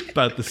okay.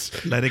 about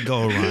this. Let it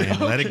go, Ryan.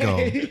 Okay. Let it go.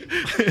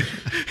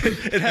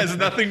 It has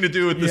nothing to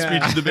do with the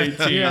speech and debate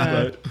team.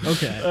 Yeah.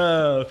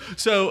 But,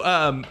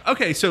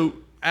 okay. So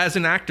as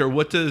an actor,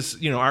 what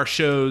does, our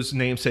show's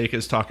namesake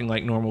is Talking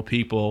Like Normal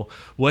People.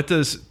 What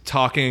does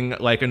talking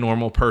like a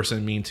normal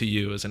person mean to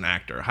you as an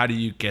actor? How do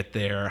you get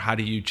there? How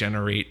do you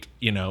generate,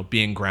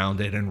 being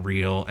grounded and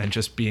real and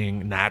just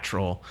being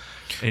natural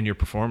in your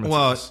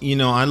performances?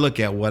 Well, I look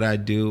at what I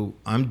do.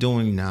 I'm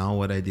doing now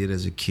what I did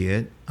as a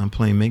kid. I'm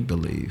playing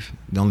make-believe.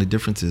 The only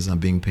difference is I'm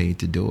being paid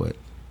to do it.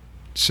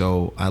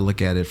 So I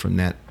look at it from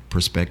that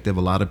perspective.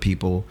 A lot of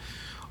people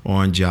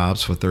on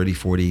jobs for 30,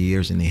 40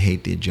 years, and they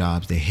hate their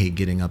jobs. They hate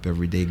getting up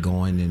every day,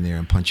 going in there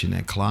and punching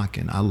that clock.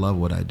 And I love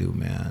what I do,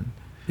 man.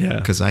 Yeah.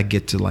 Because I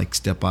get to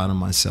step out of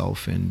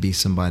myself and be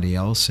somebody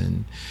else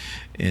and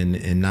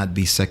not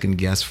be second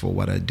guessed for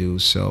what I do.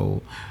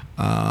 So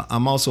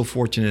I'm also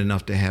fortunate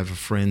enough to have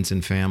friends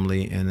and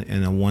family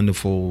and a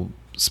wonderful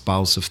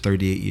spouse of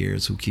 38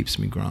 years who keeps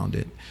me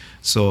grounded.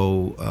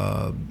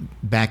 So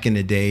back in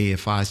the day,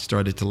 if I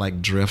started to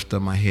drift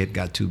or my head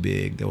got too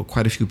big, there were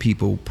quite a few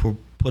people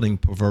putting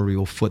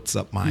proverbial foots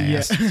up my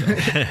ass.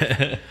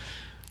 So.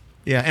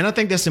 Yeah, and I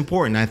think that's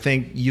important. I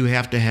think you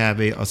have to have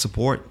a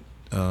support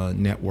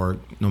network,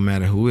 no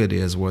matter who it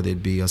is, whether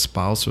it be a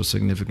spouse or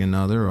significant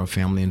other or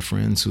family and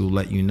friends who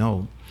let you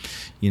know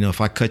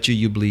If I cut you,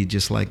 you bleed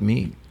just like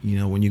me.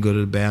 When you go to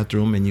the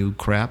bathroom and you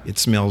crap, it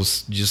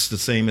smells just the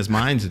same as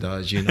mine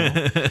does.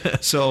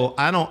 So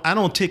I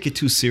don't take it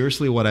too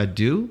seriously what I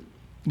do,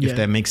 if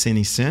that makes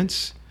any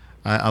sense.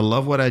 I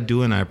love what I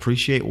do and I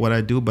appreciate what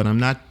I do, but I'm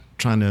not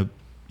trying to,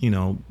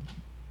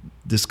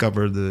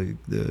 discover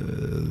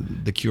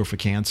the cure for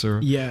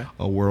cancer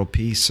or world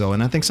peace. So,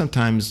 and I think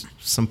sometimes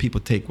some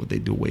people take what they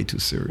do way too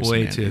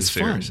seriously. It's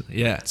seriously. Fun.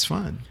 Yeah, it's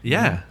fun.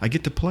 Yeah, I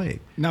get to play.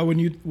 Now, when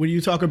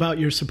you talk about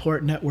your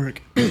support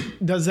network,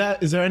 is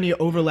there any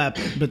overlap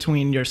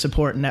between your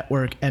support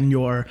network and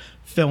your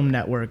film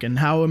network, and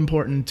how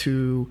important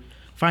to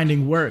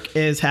finding work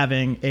is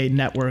having a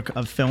network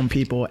of film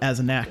people as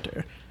an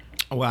actor?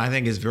 Well, I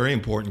think it's very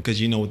important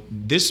because,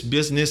 this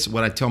business,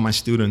 what I tell my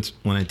students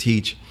when I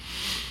teach,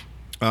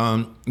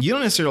 you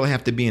don't necessarily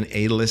have to be an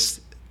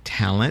A-list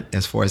talent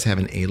as far as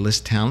having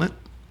A-list talent.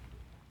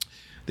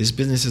 This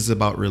business is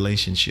about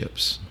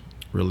relationships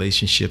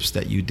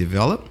that you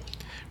develop,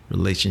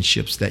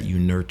 relationships that you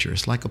nurture.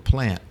 It's like a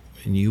plant.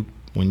 And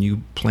when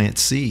you plant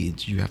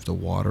seeds, you have to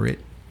water it.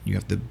 You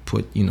have to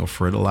put,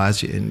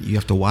 fertilize it, and you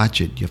have to watch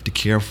it. You have to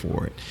care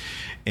for it.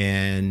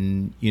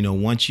 And,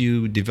 once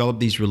you develop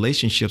these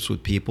relationships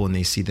with people and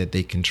they see that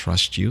they can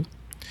trust you,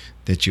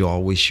 that you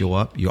always show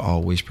up, you're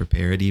always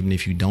prepared. Even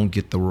if you don't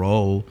get the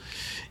role,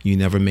 you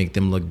never make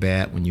them look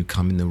bad when you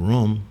come in the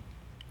room,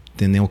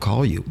 then they'll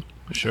call you.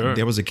 Sure.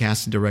 There was a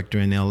casting director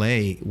in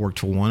LA, worked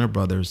for Warner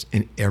Brothers,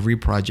 and every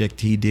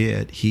project he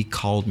did, he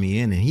called me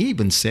in. And he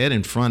even said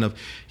in front of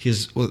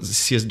his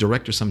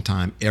director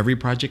sometime, every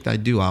project I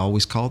do, I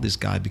always call this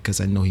guy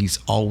because I know he's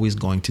always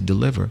going to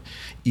deliver.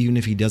 Even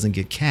if he doesn't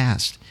get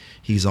cast,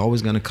 he's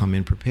always going to come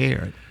in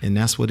prepared. And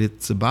that's what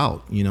it's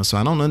about. So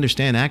I don't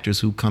understand actors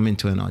who come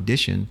into an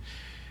audition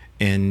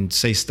and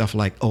say stuff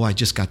like, "Oh, I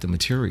just got the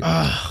material."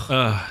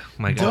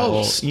 My God!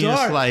 Don't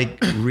start. It's like,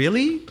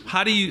 really?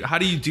 How do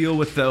you deal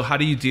with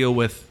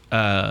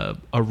a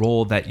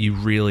role that you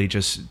really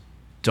just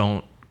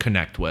don't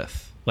connect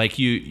with? Like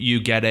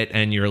you get it,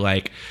 and you're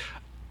like,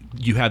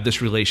 you have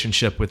this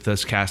relationship with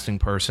this casting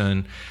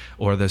person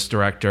or this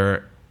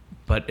director,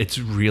 but it's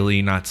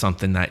really not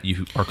something that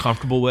you are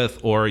comfortable with,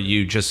 or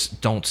you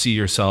just don't see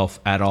yourself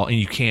at all, and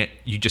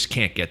you just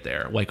can't get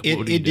there. Like,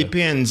 what do you do?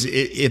 Depends.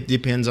 It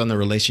depends on the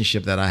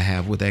relationship that I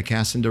have with that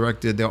casting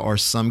director. There are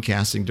some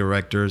casting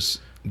directors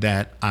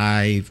that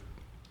I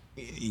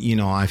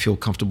feel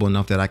comfortable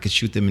enough that I could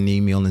shoot them an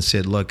email and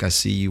said, "Look, I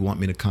see you want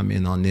me to come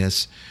in on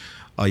this.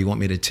 You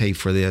want me to tape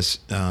for this.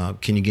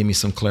 Can you give me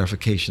some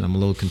clarification? I'm a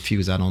little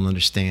confused. I don't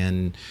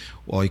understand.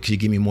 Or could you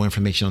give me more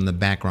information on the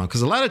background?"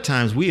 Because a lot of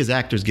times we as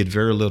actors get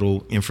very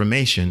little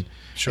information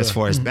as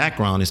far as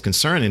background is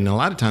concerned. And a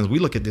lot of times we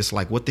look at this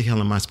like, what the hell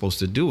am I supposed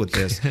to do with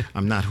this?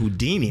 I'm not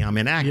Houdini. I'm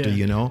an actor,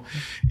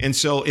 And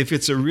so if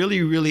it's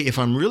if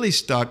I'm really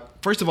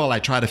stuck, first of all, I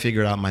try to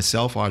figure it out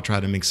myself, or I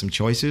try to make some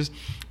choices.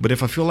 But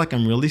if I feel like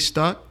I'm really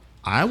stuck,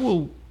 I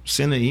will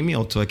send an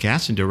email to a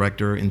casting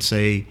director and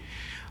say,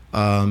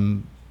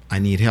 I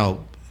need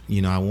help.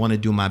 I want to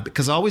do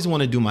because I always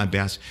want to do my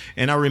best.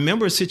 And I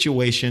remember a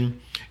situation,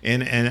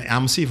 and I'm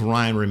going to see if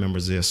Ryan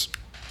remembers this.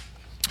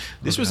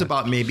 This was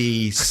about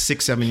maybe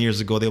 6-7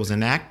 years ago. There was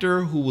an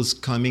actor who was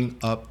coming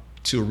up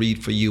to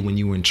read for you when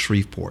you were in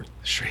Shreveport.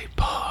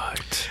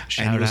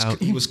 Shout out.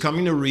 He was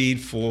coming to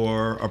read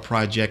for a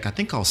project, I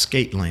think called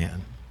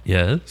Skateland.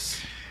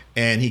 Yes.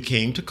 And he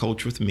came to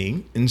coach with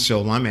me. And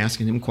so I'm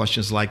asking him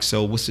questions like,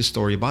 "So what's this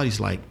story about?" He's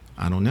like,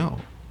 "I don't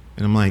know."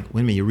 And I'm like,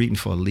 "Wait a minute, you're reading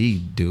for a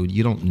lead, dude.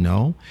 You don't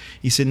know?"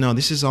 He said, "No,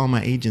 this is all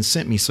my agent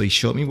sent me." So he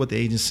showed me what the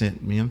agent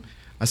sent me.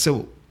 I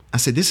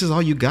said, "This is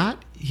all you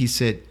got?" He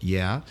said,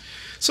 "Yeah."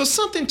 So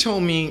something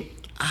told me,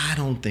 I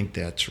don't think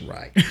that's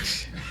right.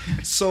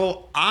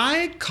 So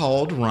I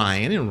called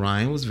Ryan, and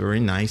Ryan was very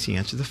nice. He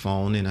answered the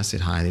phone, and I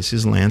said, "Hi, this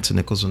is Lance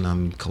Nichols, and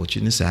I'm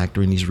coaching this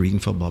actor, and he's reading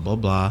for blah, blah,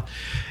 blah.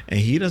 And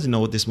he doesn't know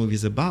what this movie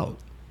is about."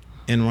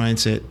 And Ryan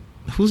said,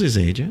 "Who's his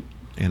agent?"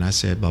 And I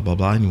said, blah, blah,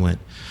 blah. And he went,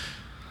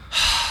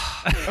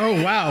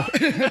 "Oh, wow."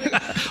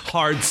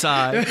 Hard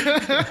sigh.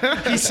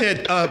 He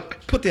said,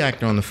 "Put the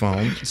actor on the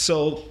phone."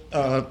 So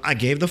I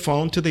gave the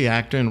phone to the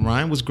actor, and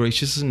Ryan was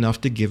gracious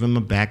enough to give him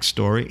a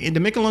backstory. And to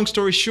make a long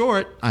story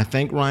short, I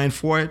thank Ryan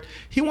for it.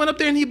 He went up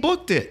there and he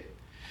booked it.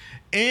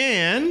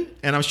 And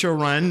I'm sure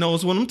Ryan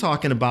knows what I'm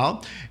talking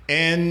about.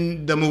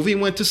 And the movie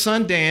went to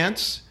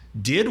Sundance,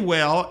 did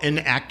well, and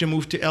the actor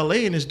moved to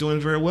LA and is doing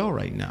very well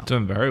right now.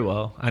 Doing very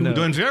well. I know.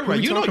 Doing very well.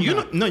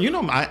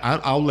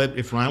 I'll let,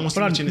 if Ryan wants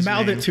to mention his name.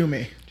 Mouth it to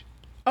me.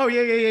 Oh,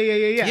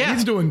 yeah.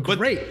 He's doing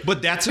great.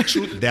 But that's a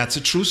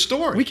true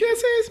story. We can't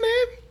say his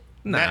name?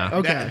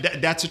 Nah.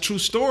 That's a true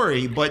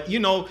story. But,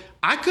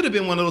 I could have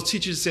been one of those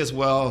teachers that says,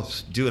 "Well,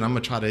 dude, I'm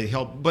going to try to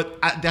help." But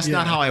that's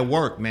not how I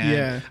work, man.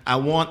 Yeah. I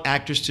want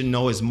actors to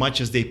know as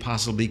much as they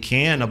possibly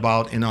can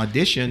about an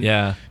audition.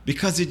 Yeah.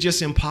 Because it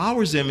just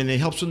empowers them and it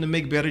helps them to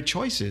make better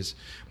choices.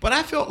 But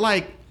I felt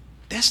like,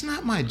 that's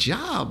not my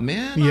job,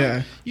 man.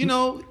 Yeah.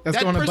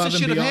 That person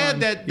should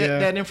have had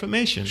that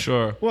information.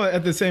 Sure. Well,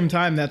 at the same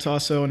time, that's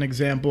also an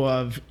example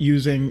of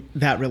using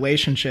that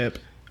relationship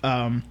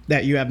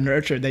that you have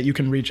nurtured, that you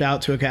can reach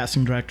out to a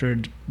casting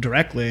director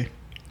directly.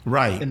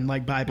 Right. And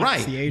like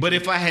bypass the agent. But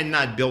if I had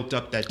not built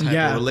up that type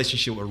of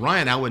relationship with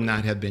Ryan, I would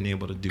not have been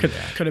able to do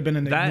that. Could have been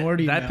an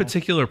ignored email. That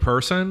particular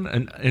person,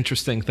 an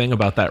interesting thing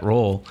about that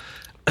role,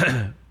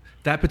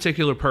 that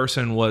particular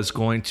person was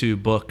going to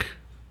book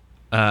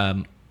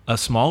a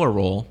smaller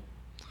role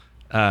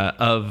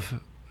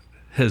of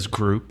his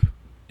group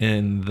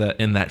in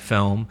that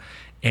film,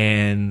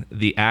 and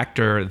the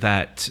actor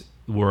that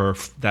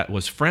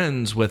was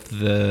friends with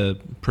the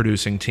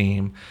producing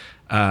team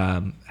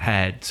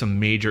had some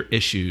major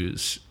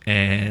issues,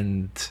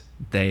 and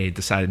they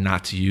decided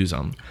not to use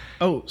them.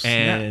 Oh, snap.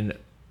 And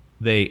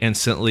they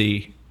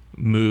instantly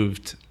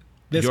moved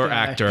your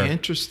actor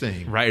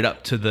interesting right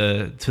up to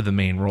the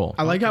main role.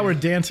 I like how we're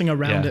dancing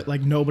around it like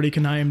nobody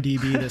can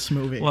IMDb this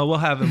movie. Well, we'll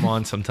have him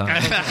on sometime.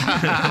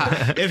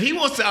 If he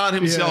wants to out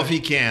himself, he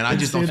can. I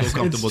just don't feel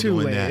comfortable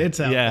doing that. It's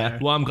out there.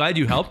 Well, I'm glad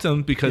you helped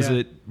him because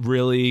it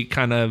really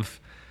kind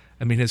of,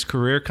 I mean, his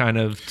career kind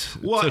of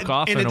took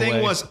off in a way. And the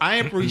thing was, I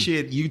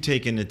appreciate you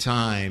taking the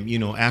time,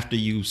 after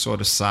you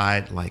sort of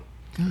sighed, like,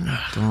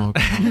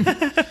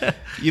 that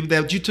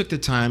you took the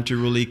time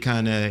to really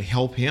kind of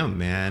help him,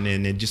 man,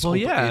 and it just. Well,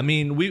 I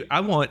mean, I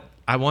want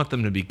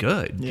them to be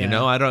good.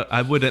 Yeah.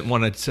 I wouldn't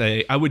want to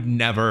say. I would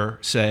never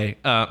say,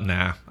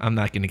 nah, I'm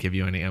not going to give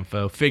you any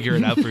info. Figure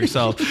it out for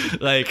yourself.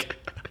 Like,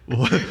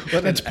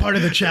 but that's part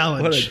of the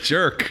challenge. What a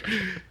jerk!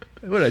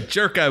 What a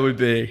jerk I would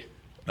be.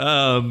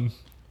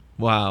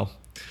 Wow.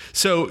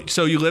 So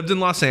you lived in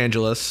Los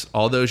Angeles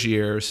all those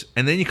years,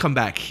 and then you come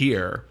back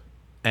here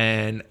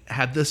and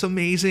have this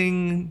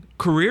amazing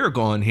career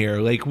going here.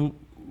 Like,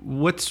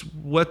 what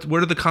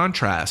are the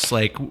contrasts?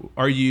 Like,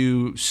 are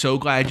you so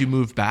glad you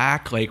moved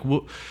back? Like,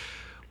 well,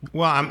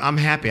 I'm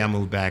happy I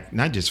moved back,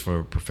 not just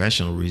for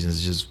professional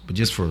reasons, but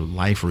just for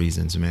life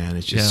reasons, man.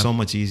 It's just so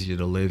much easier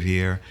to live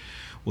here.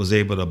 Was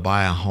able to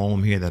buy a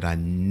home here that I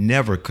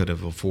never could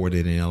have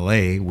afforded in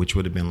LA, which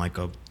would have been like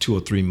a $2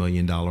 or $3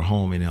 million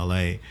home in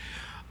LA.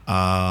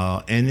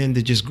 And then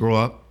to just grow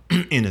up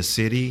in a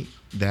city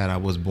that I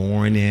was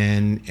born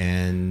in,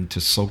 and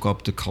to soak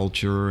up the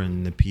culture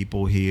and the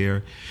people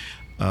here.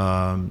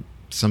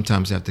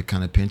 Sometimes I have to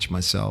kind of pinch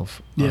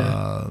myself.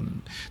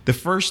 The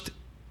first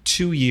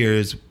 2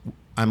 years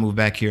I moved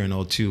back here in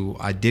 2002,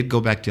 I did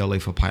go back to LA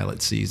for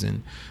pilot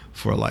season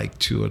for like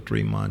 2 or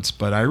 3 months,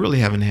 but I really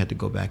haven't had to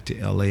go back to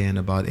LA in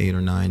about 8 or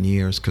 9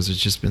 years because there's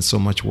just been so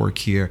much work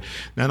here,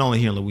 not only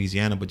here in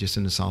Louisiana, but just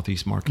in the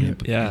Southeast market.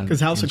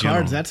 Because House of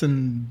Cards, that's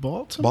in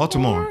Baltimore?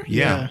 Baltimore,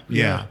 yeah.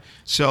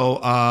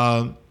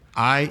 So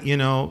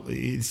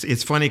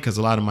it's funny because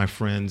a lot of my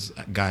friends,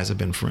 guys I've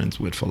been friends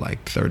with for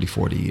like 30,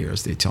 40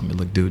 years, they tell me,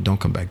 look, dude,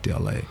 don't come back to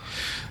LA.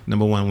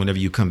 Number one, whenever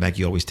you come back,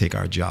 you always take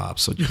our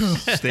jobs. So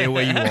just stay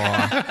where you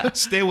are.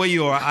 Stay where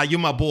you are. You're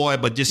my boy,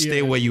 but just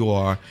stay where you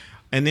are.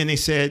 And then they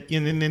said,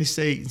 and then they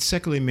say,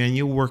 secondly, man,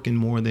 you're working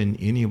more than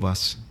any of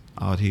us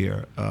out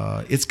here.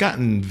 It's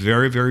gotten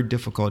very, very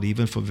difficult,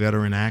 even for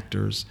veteran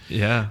actors.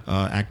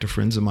 Actor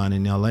friends of mine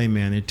in LA,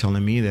 man, they're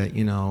telling me that,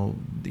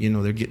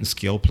 they're getting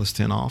scale plus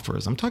 10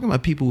 offers. I'm talking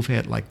about people who've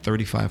had like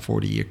 35,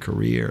 40-year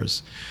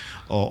careers.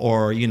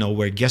 Or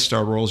where guest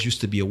star roles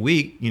used to be a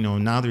week,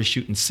 now they're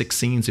shooting 6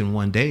 scenes in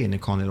one day and they're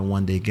calling it a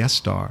one-day guest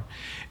star.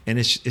 And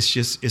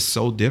it's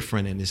so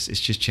different, and it's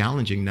just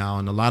challenging now.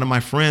 And a lot of my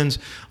friends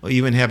are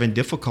even having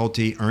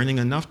difficulty earning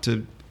enough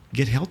to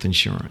get health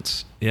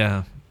insurance.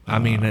 Yeah. I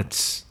mean,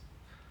 it's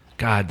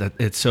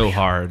so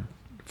hard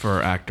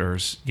for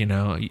actors,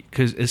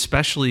 because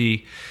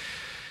especially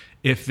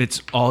if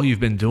it's all you've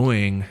been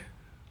doing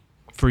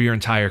for your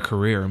entire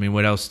career. I mean,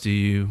 what else are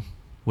you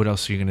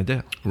going to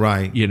do?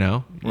 Right.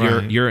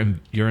 Right.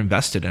 You're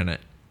invested in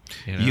it.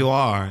 You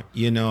are,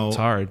 It's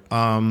hard.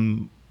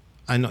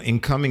 I know in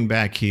coming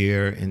back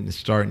here and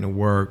starting to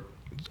work,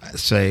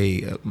 let's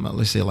say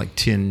like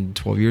 10,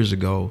 12 years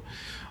ago,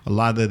 a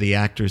lot of the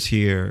actors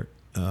here,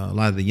 a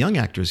lot of the young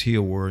actors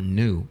here were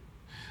new.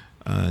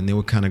 And they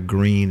were kind of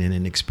green and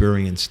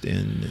inexperienced,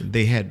 and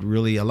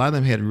a lot of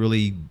them had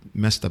really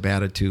messed up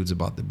attitudes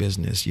about the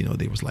business.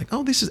 They was like,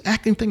 oh, this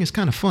acting thing is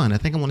kind of fun. I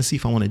think I want to see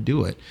if I want to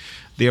do it.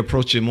 They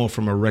approached it more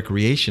from a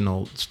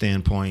recreational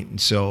standpoint. And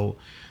so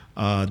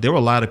there were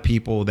a lot of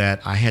people that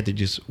I had to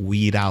just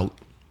weed out,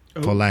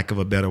 for lack of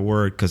a better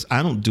word, because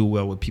I don't do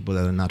well with people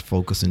that are not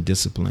focused and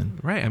disciplined.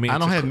 Right. I mean,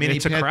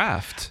 it's a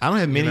craft. I don't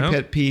have many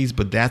pet peeves,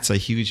 but that's a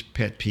huge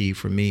pet peeve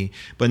for me.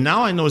 But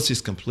now I notice it's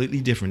completely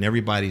different.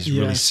 Everybody's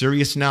really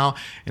serious now.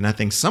 And I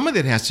think some of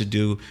it has to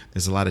do,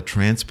 there's a lot of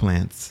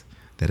transplants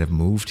that have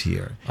moved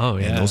here. Oh,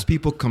 yeah. And those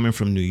people coming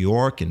from New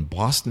York and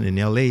Boston and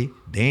LA,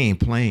 they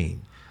ain't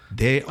playing.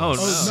 They are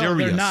serious. No,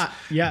 they're not.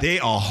 Yeah. They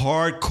are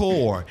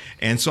hardcore.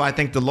 And so I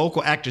think the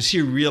local actors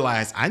here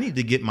realize I need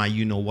to get my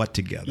what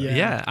together.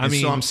 Yeah.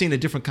 So I'm seeing a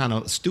different kind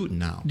of student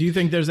now. Do you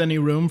think there's any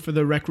room for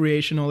the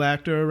recreational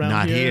actor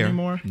around here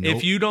anymore? Nope.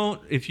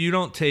 If you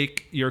don't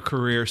take your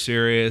career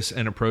serious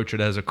and approach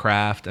it as a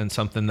craft and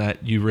something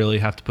that you really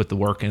have to put the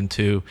work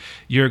into,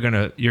 you're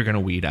gonna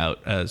weed out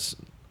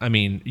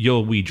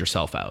you'll weed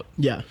yourself out.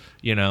 Yeah.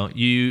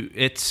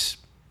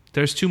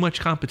 there's too much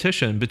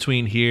competition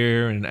between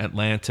here and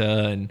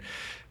Atlanta, and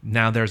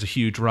now there's a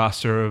huge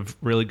roster of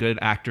really good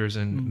actors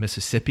in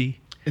Mississippi,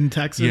 in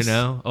Texas.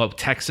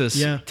 Texas.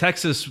 Yeah.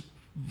 Texas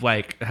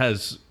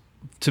has,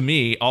 to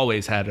me,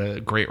 always had a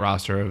great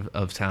roster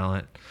of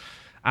talent.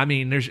 I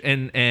mean, there's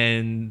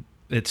and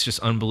it's just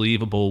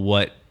unbelievable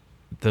what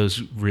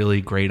those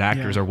really great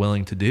actors are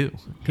willing to do.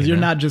 Because you're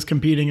not just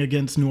competing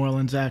against New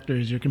Orleans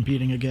actors, you're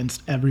competing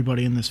against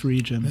everybody in this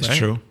region. That's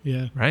true.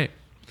 Yeah. Right.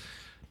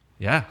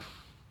 Yeah.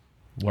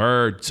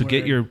 Word. So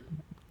get your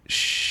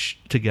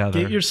together.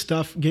 Get your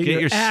stuff. Get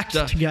your act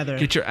together.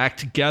 Get your act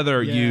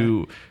together,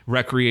 you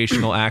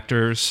recreational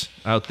actors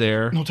out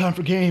there. No time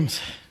for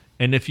games.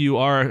 And if you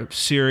are a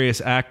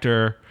serious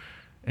actor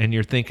and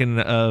you're thinking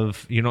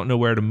of, you don't know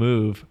where to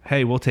move,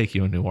 hey, we'll take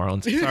you in New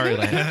Orleans. Sorry,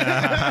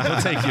 Lance.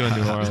 We'll take you in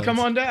New Orleans. Come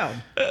on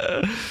down.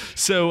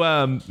 So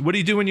what do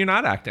you do when you're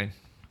not acting?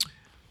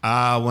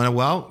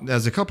 Well,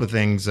 there's a couple of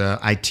things.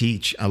 I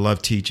teach. I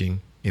love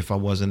teaching. If I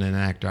wasn't an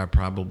actor, I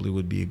probably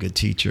would be a good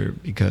teacher,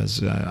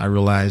 because I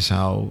realize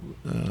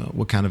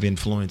what kind of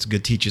influence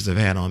good teachers have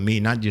had on me,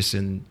 not just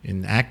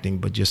in acting,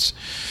 but just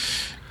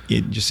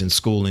in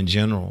school in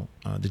general.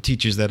 The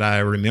teachers that I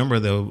remember,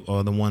 though,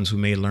 are the ones who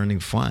made learning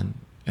fun.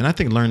 And I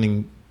think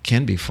learning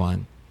can be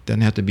fun.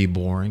 Doesn't have to be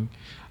boring.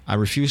 I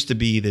refuse to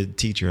be the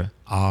teacher,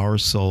 our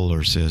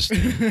solar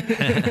system.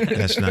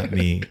 That's not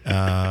me.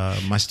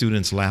 My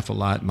students laugh a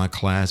lot in my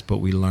class, but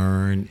we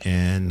learn,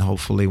 and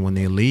hopefully when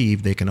they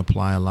leave, they can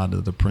apply a lot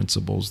of the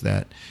principles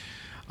that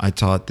I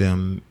taught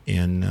them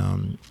in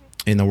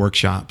the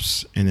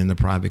workshops and in the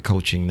private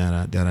coaching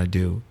that I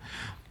do.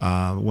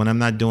 When I'm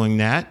not doing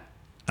that,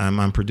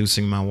 I'm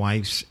producing my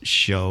wife's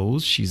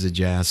shows. She's a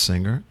jazz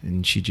singer,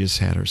 and she just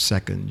had her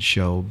second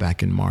show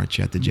back in March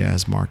at the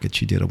Jazz Market.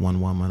 She did a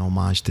one-woman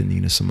homage to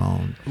Nina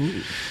Simone. Ooh.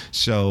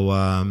 So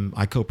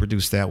I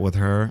co-produced that with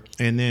her.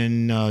 And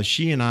then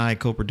she and I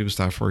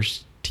co-produced our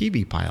first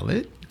TV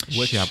pilot,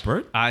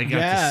 Shepherd. I got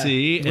to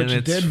see, and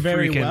it's did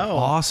very well.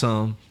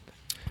 Awesome.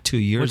 2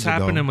 years ago.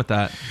 What's happening with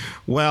that?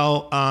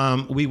 Well,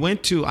 we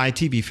went to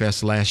ITV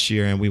Fest last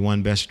year, and we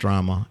won Best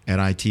Drama at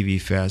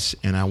ITV Fest,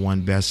 and I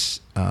won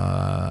Best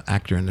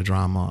Actor in the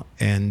Drama.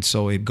 And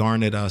so it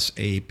garnered us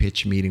a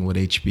pitch meeting with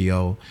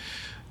HBO.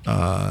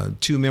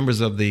 2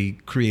 members of the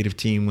creative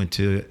team went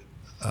to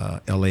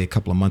LA a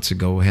couple of months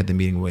ago, had the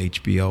meeting with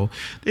HBO.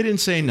 They didn't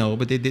say no,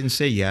 but they didn't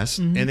say yes.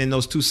 Mm-hmm. And then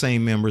those 2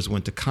 same members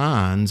went to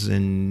Cannes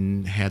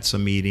and had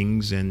some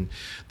meetings, and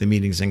the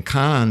meetings in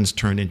Cannes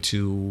turned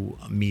into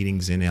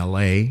meetings in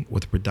LA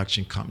with a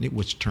production company,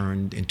 which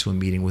turned into a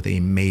meeting with a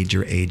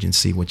major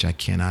agency, which I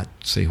cannot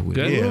say who it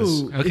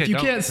is. Okay,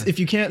 if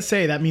you can't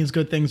say, that means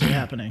good things are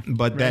happening.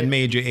 But that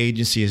major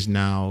agency is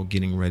now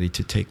getting ready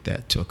to take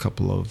that to a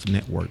couple of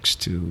networks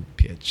to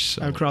pitch.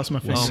 So I've crossed my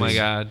fingers. Oh my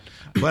God.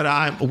 But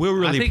I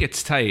think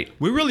it's tight.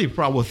 We're really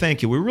proud. Well,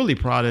 thank you. We're really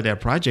proud of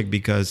that project,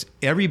 because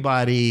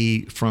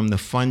everybody from the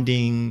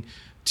funding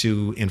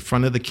to in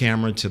front of the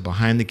camera to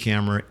behind the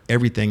camera,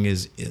 everything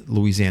is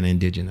Louisiana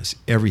indigenous.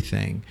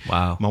 Everything.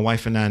 Wow. My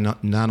wife and I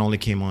not only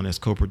came on as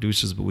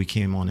co-producers, but we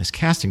came on as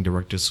casting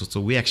directors.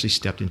 So we actually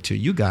stepped into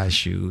you guys'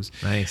 shoes.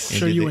 Nice.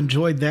 Sure, you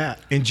enjoyed that.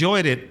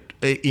 Enjoyed it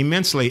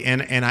immensely.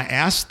 And I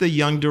asked the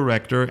young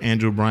director,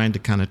 Andrew Bryan, to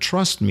kind of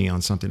trust me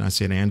on something. I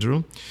said,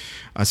 Andrew,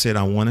 I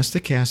want us to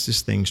cast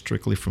this thing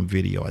strictly from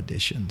video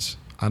auditions.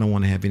 I don't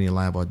want to have any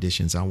live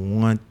auditions. I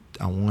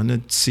want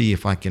to see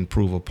if I can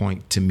prove a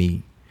point to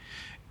me.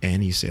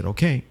 And he said,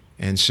 okay.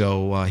 And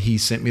so he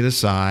sent me the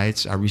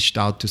sides. I reached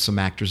out to some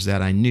actors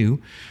that I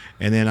knew.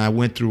 And then I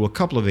went through a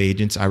couple of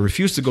agents. I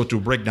refused to go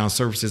through breakdown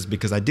services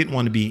because I didn't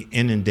want to be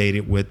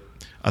inundated with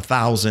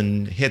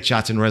 1,000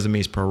 headshots and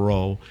resumes per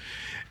role.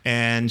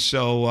 And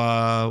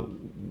so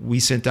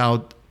we sent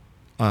out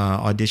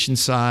audition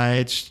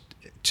sides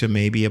to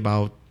maybe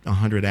about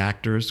 100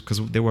 actors,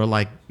 because there were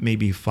like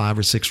maybe 5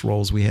 or 6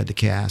 roles we had to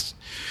cast.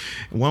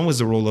 One was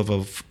the role of a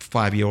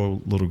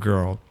 5-year-old little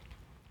girl.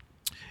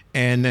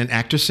 And then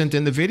actors sent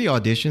in the video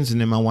auditions, and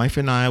then my wife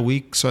and I,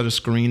 we sort of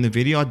screened the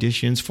video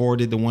auditions,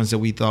 forwarded the ones that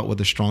we thought were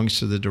the strongest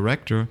to the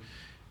director,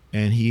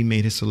 and he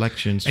made his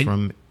selections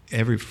from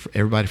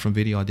everybody from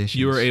video auditions.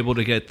 You were able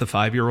to get the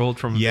 5-year-old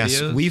from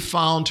Yes, videos? We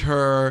found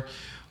her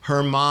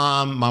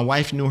mom. My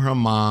wife knew her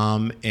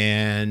mom,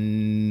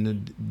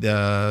 and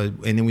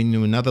then we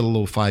knew another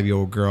little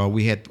 5-year-old girl.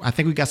 I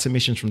think we got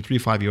submissions from 3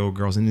 5-year-old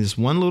girls, and this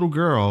one little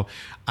girl,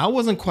 I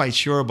wasn't quite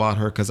sure about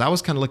her because I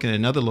was kind of looking at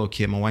another little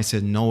kid. My wife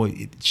said, no,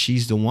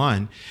 she's the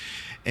one.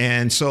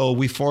 And so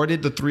we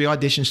forwarded the 3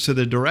 auditions to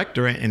the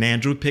director, and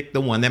Andrew picked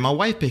the one that my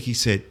wife picked. He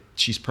said,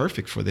 she's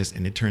perfect for this,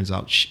 and it turns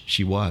out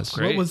she was.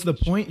 Great. What was the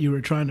point you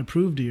were trying to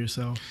prove to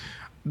yourself?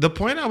 The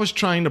point I was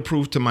trying to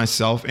prove to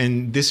myself,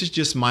 and this is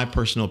just my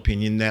personal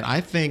opinion, that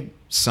I think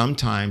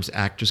sometimes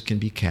actors can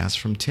be cast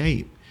from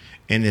tape,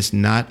 and it's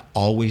not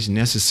always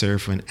necessary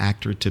for an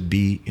actor to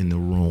be in the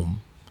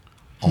room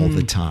all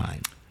the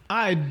time.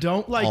 I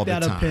don't like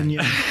that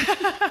opinion.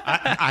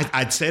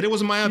 I said it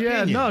was my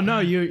opinion.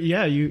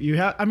 You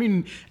have. I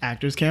mean,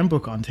 actors can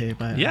book on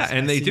tape.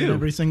 And they do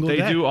every single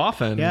day. They do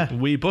often. Yeah.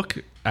 We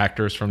book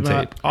actors from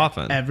tape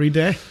often. Every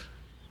day.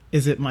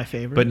 Is it my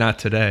favorite? But not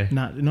today.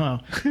 No.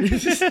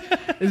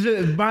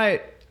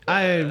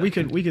 We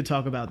could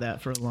talk about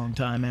that for a long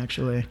time,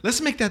 actually.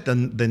 Let's make that the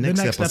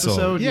next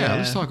episode. Yeah,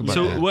 let's talk about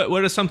that. So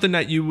what is something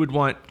that you would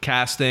want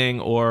casting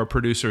or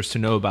producers to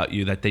know about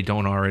you that they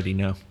don't already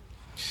know?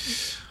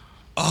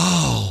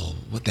 Oh,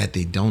 what that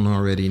they don't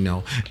already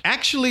know.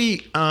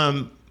 Actually,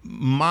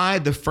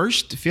 the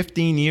first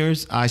 15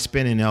 years I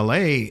spent in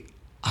LA,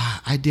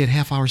 I did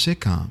half-hour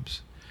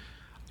sitcoms.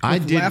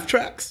 With laugh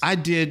tracks? I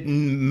did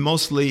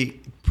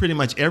mostly pretty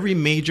much every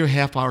major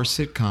half-hour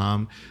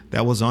sitcom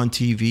that was on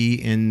TV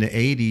in the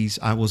 80s,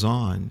 I was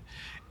on.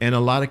 And a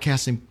lot of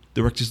casting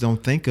directors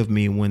don't think of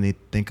me when they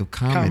think of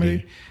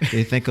comedy.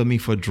 They think of me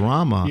for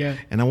drama. Yeah.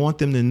 And I want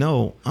them to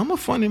know I'm a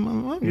funny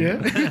motherfucker.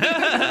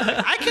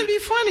 Yeah. I can be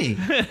funny.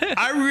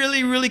 I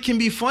really, really can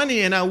be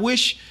funny. And I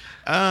wish...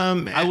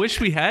 I wish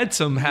we had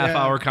some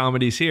half-hour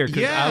comedies here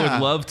because I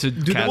would love to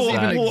cast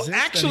that. Well,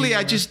 actually,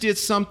 I just did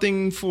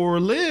something for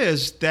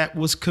Liz that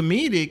was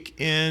comedic,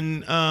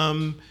 and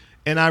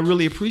I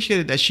really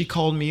appreciated that she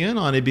called me in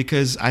on it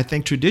because I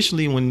think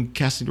traditionally when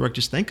casting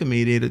directors think of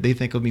me, they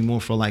think of me more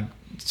for like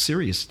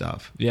serious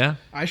stuff. Yeah,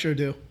 I sure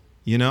do.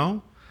 You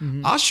know.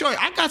 Mm-hmm. I'll show you.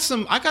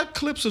 I got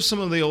clips of some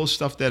of the old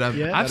stuff that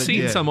I've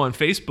seen some on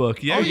Facebook.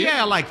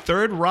 Yeah, like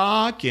Third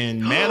Rock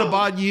and Mad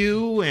About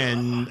You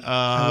and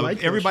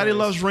Everybody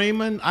Loves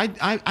Raymond.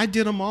 I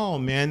did them all,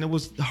 man. There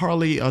was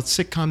hardly a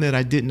sitcom that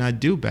I did not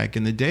do back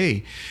in the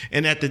day.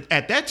 And at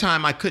that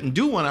time, I couldn't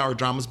do 1 hour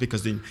dramas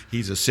because then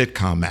he's a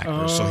sitcom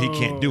actor, so he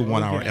can't do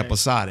 1 hour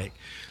episodic.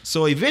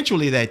 So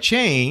eventually that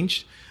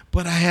changed.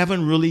 But I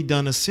haven't really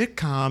done a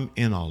sitcom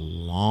in a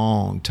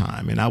long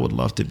time, and I would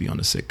love to be on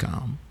a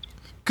sitcom.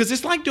 Because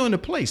it's like doing a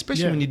play,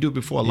 especially when you do it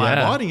before a live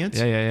audience.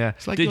 Yeah.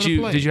 It's like did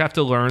you have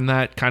to learn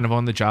that kind of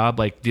on the job,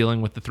 like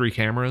dealing with the 3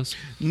 cameras?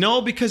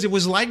 No, because it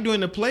was like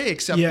doing a play,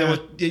 except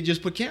they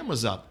just put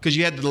cameras up. Because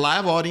you had the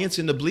live audience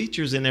in the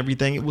bleachers and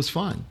everything. It was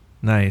fun.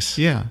 Nice.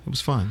 Yeah, it was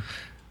fun.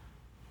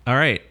 All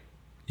right.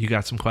 You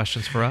got some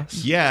questions for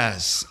us?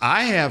 Yes.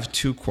 I have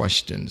 2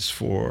 questions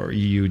for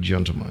you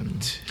gentlemen.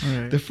 All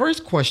right. The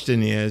first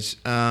question is...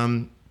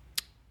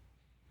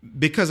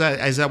 because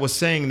as I was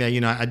saying that,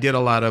 I did a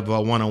lot of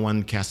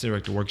one-on-one casting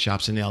director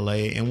workshops in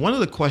LA. And one of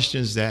the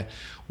questions that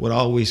would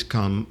always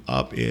come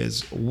up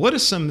is, what are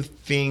some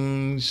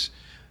things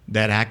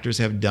that actors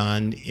have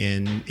done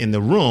in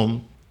the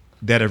room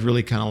that have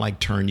really kind of like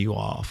turned you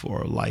off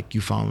or like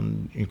you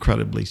found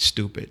incredibly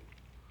stupid?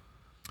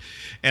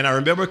 And I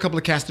remember a couple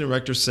of casting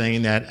directors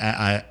saying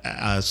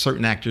that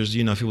certain actors,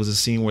 if it was a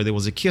scene where there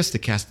was a kiss,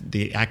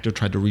 the actor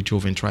tried to reach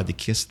over and tried to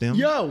kiss them.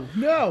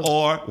 No.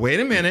 Or,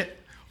 wait a minute.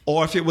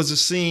 Or if it was a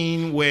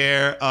scene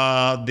where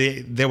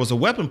there was a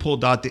weapon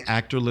pulled out, the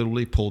actor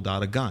literally pulled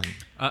out a gun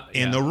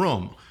in the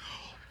room.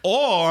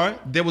 Or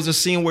there was a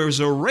scene where it was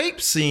a rape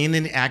scene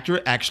and the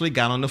actor actually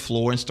got on the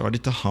floor and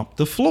started to hump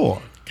the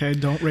floor. Okay,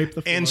 don't rape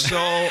the floor. And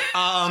so...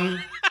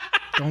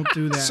 don't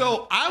do that.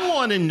 So I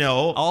want to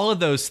know... All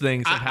of those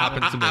things have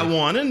happened to me. I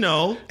want to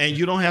know, and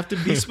you don't have to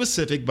be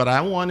specific, but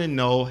I want to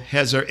know,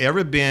 has there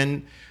ever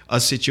been a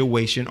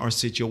situation or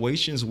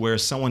situations where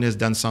someone has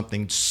done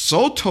something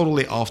so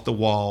totally off the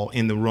wall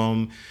in the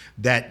room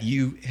that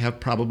you have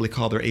probably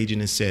called their agent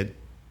and said,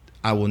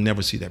 I will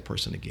never see that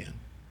person again?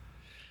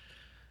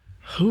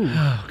 Ooh.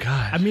 Oh,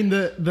 God. I mean,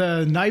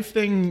 the knife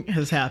thing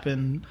has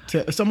happened.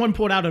 Someone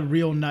pulled out a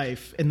real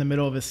knife in the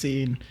middle of a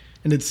scene,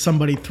 and it's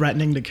somebody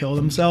threatening to kill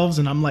themselves,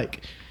 and I'm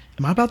like,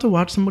 am I about to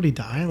watch somebody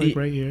die,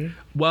 right here?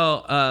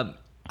 Well,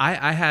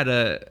 I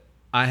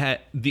had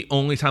the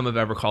only time I've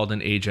ever called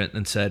an agent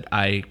and said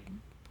I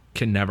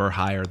can never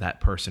hire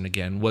that person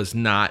again was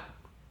not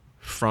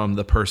from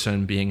the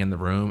person being in the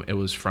room. It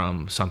was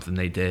from something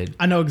they did.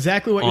 I know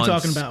exactly what you're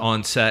talking about.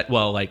 On set,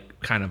 well,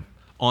 like kind of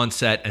on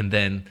set and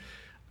then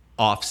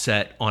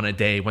offset on a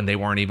day when they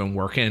weren't even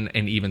working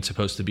and even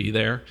supposed to be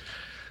there.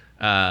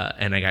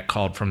 And I got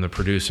called from the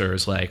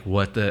producers like,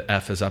 what the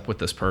F is up with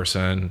this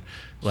person?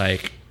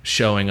 Like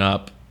showing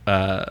up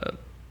to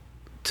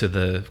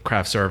the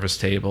craft service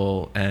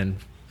table and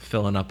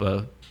filling up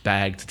a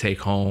bag to take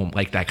home,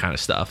 like that kind of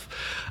stuff.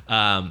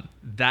 I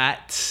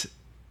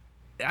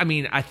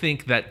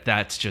think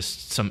that's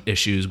just some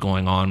issues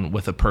going on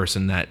with a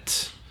person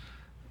that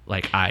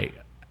like I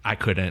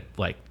could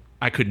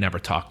never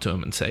talk to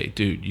him and say,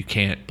 dude, you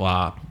can't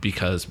blah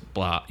because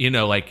blah,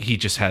 like he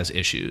just has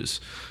issues.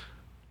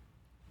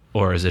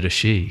 Or is it a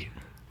she?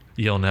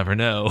 You'll never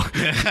know.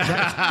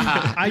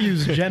 I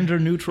use gender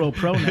neutral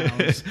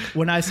pronouns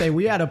when I say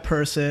we had a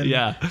person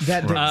that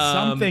did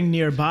something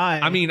nearby.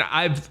 I mean,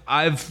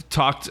 I've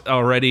talked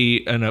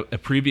already in a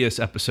previous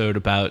episode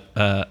about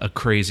a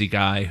crazy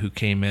guy who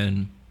came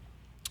in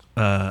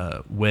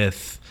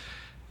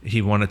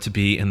he wanted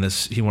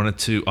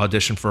to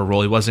audition for a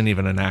role. He wasn't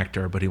even an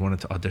actor, but he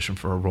wanted to audition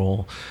for a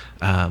role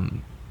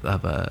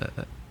of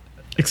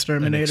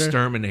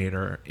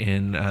Exterminator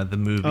in the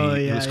movie. Oh,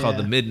 yeah, it was called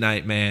The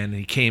Midnight Man. And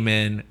he came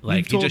in,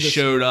 like, he just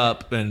showed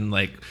up and,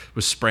 like,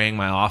 was spraying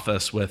my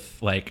office with,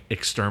 like,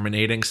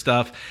 exterminating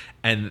stuff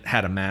and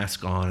had a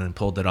mask on and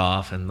pulled it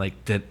off and,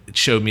 like, it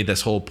showed me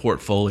this whole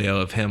portfolio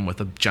of him with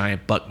a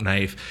giant buck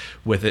knife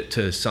with it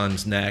to his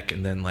son's neck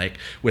and then, like,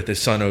 with his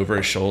son over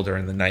his shoulder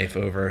and the knife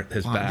over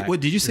his back.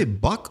 What did you say,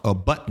 buck or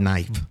butt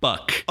knife?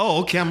 Buck.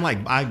 Oh, okay. I'm like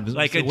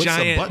a what's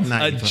giant a butt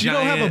knife? You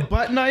don't have a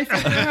butt knife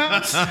in your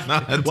house?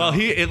 Well,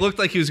 it looked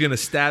like he was going to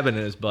stab it in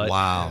his butt.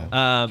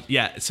 Wow.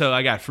 Yeah. So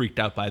I got freaked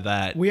out by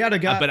that. We had a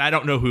guy, but I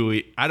don't know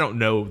I don't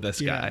know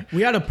this guy.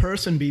 We had a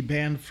person be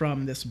banned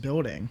from this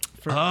building.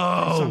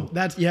 So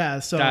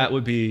that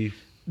would be.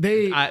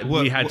 We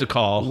had to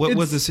call. What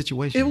was the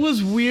situation? It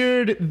was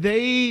weird.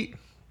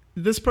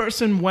 This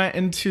person went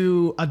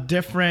into a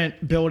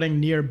different building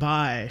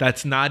nearby.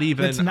 That's not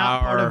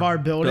part of our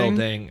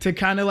building. To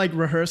kind of like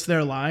rehearse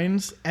their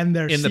lines, and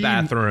the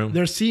bathroom.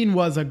 Their scene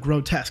was a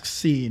grotesque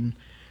scene,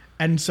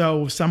 and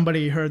so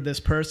somebody heard this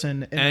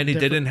person, and he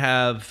didn't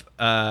have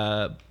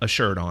a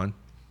shirt on.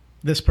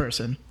 This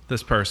person.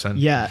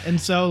 Yeah,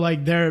 and so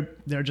like they're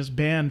just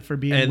banned for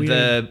being weird.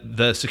 And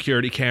the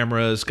security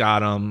cameras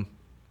got him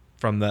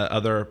from the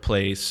other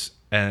place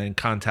and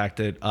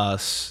contacted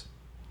us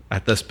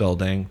at this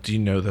building. Do you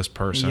know this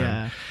person?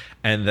 Yeah.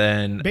 And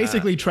then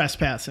basically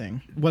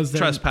trespassing was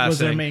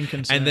their main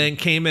concern. And then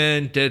came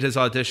in, did his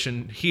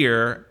audition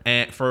here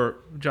for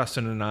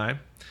Justin and I,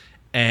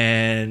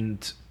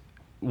 and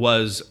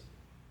was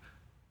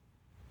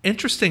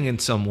interesting in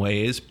some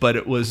ways, but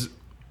it was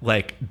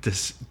like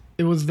this.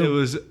 It was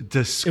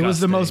disgusting. It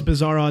was the most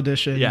bizarre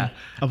audition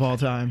of all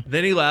time.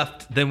 Then he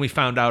left. Then we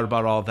found out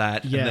about all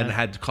that, and then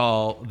had to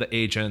call the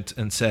agent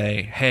and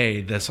say,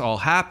 "Hey, this all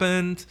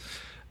happened.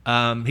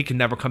 He can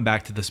never come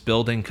back to this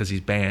building because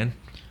he's banned.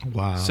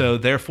 Wow. So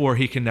therefore,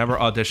 he can never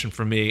audition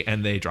for me."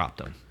 And they dropped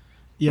him.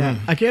 Yeah,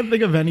 I can't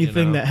think of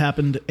anything that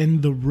happened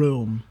in the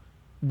room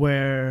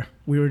where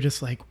we were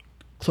just like,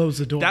 close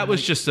the door. That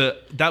was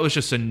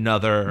just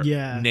another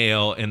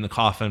nail in the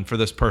coffin for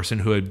this person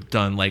who had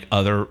done like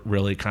other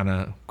really kind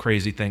of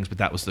crazy things, but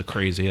that was the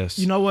craziest.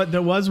 You know what?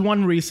 There was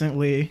one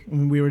recently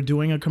when we were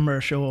doing a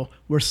commercial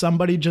where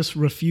somebody just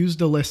refused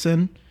to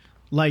listen.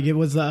 Like it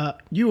was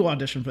you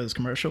auditioned for this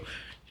commercial.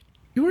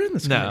 You were in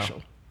this commercial.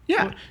 No.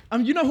 Yeah.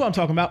 You know who I'm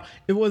talking about.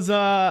 It was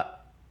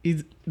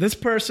this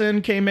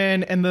person came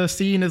in and the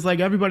scene is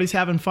like everybody's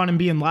having fun and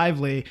being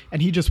lively,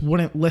 and he just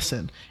wouldn't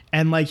listen.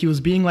 And like he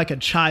was being like a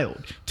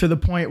child to the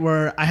point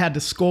where I had to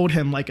scold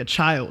him like a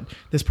child.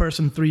 This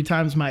person 3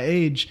 times my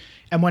age.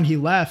 And when he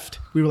left,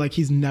 we were like,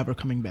 he's never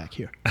coming back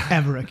here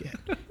ever again.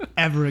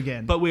 Ever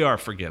again. But we are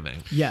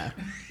forgiving. Yeah.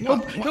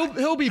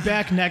 He'll be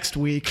back next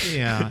week.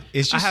 Yeah.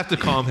 It's just, I have to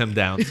calm him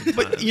down sometimes.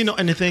 But you know,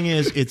 and the thing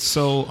is, it's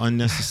so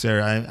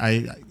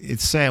unnecessary.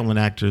 It's sad when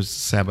actors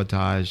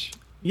sabotage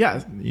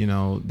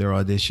their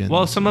audition.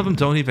 Well, some of them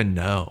don't even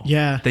know.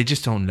 Yeah. They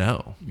just don't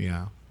know.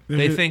 Yeah.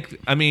 They think,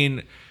 I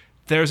mean,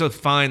 there's a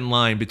fine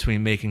line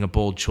between making a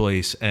bold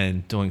choice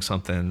and doing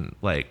something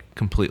like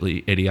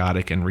completely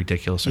idiotic and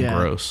ridiculous and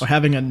gross. Or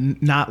having a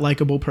not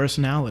likable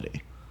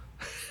personality.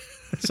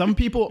 Some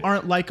people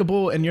aren't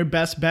likable, and your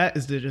best bet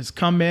is to just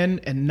come in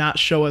and not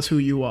show us who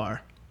you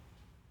are.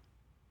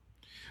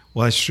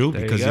 Well, it's true,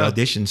 because the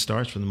audition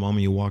starts from the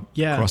moment you walk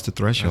across the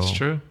threshold. That's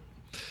true.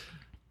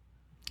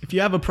 If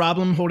you have a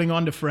problem holding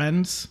on to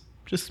friends,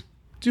 just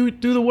do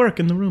the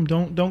work in the room.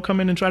 Don't come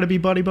in and try to be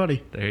buddy.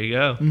 There you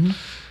go. Mm-hmm.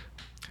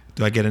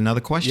 Do I get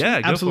another question?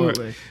 Yeah, go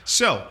absolutely. For it.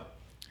 So,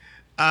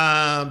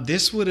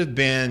 this would have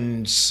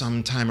been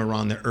sometime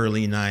around the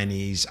early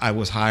 90s. I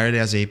was hired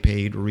as a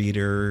paid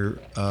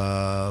reader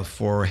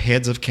for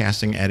heads of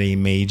casting at a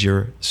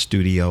major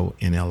studio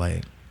in LA.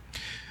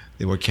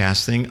 They were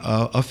casting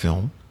a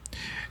film.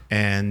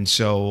 And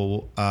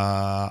so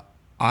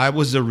I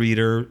was the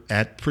reader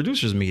at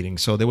producers'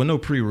 meetings. So there were no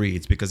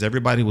pre-reads because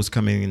everybody who was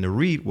coming in to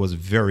read was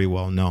very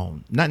well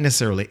known. Not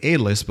necessarily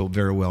A-list, but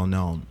very well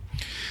known.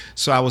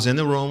 So I was in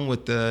the room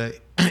with the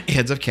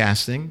heads of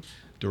casting,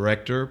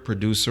 director,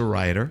 producer,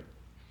 writer,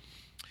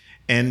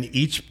 and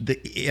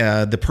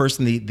the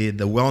person,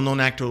 the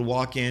well-known actor would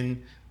walk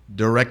in,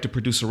 director,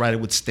 producer, writer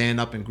would stand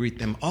up and greet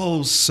them.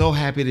 "Oh, so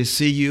happy to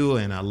see you,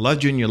 and I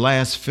loved you in your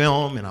last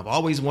film, and I've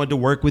always wanted to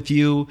work with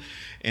you."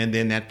 And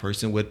then that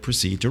person would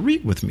proceed to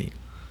read with me.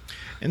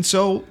 And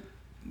so,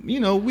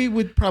 we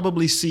would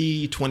probably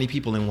see 20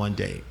 people in one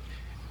day.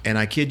 And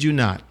I kid you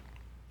not,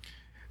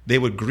 they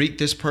would greet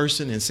this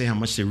person and say how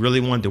much they really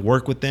wanted to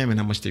work with them and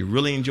how much they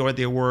really enjoyed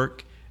their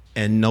work.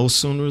 And no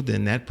sooner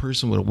than that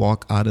person would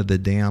walk out of the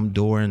damn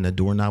door and the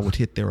doorknob would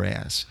hit their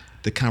ass,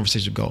 the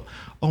conversation would go,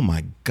 "Oh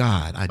my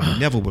God, I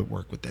never would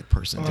work with that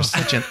person. They're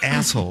such an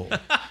asshole.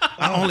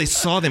 I only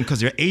saw them because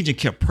their agent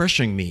kept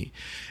pressuring me."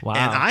 Wow.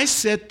 And I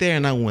sat there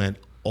and I went,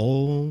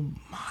 "Oh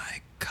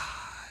my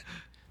God,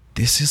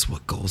 this is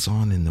what goes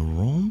on in the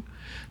room?"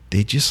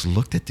 They just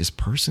looked at this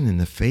person in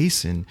the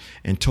face and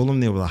told them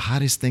they were the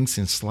hottest thing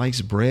since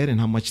sliced bread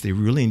and how much they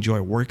really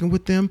enjoyed working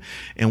with them.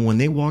 And when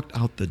they walked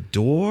out the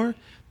door,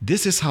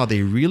 this is how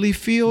they really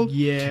feel.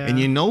 Yeah. And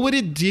you know what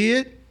it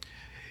did?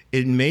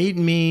 It made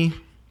me,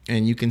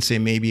 and you can say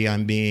maybe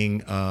I'm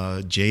being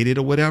jaded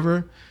or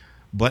whatever,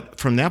 but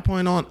from that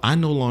point on, I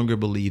no longer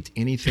believed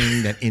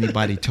anything that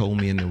anybody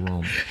told me in the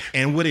room.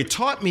 And what it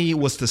taught me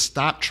was to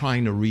stop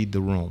trying to read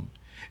the room.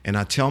 And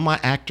I tell my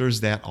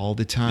actors that all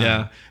the time.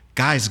 Yeah.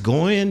 Guys,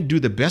 go in,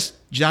 do the best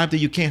job that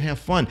you can, have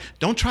fun.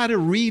 Don't try to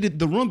read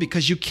the room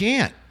because you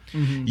can't.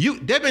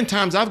 Mm-hmm. There have been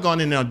times I've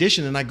gone in an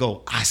audition and I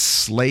go, I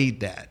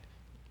slayed that.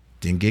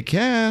 Didn't get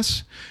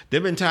cast. There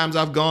have been times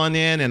I've gone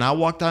in and I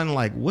walked out and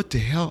like, what the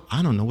hell?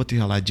 I don't know what the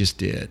hell I just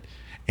did.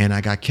 And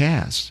I got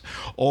cast.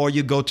 Or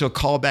you go to a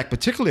callback,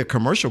 particularly a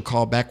commercial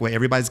callback where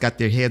everybody's got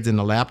their heads in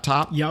the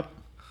laptop. Yep.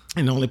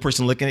 And the only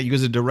person looking at you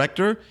is a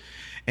director.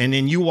 And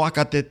then you walk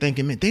out there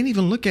thinking, man, they didn't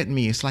even look at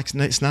me. It's like,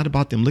 it's not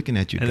about them looking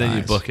at you, and guys. then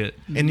you book it.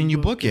 And then you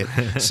book it.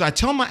 So I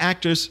tell my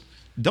actors,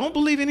 don't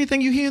believe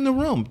anything you hear in the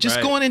room. Just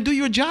Right. go in and do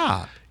your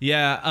job.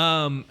 Yeah,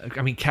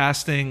 I mean,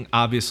 casting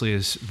obviously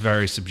is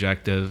very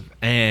subjective,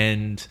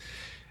 and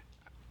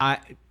I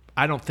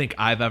don't think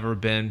I've ever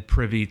been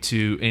privy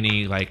to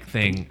any like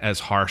thing as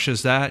harsh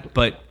as that.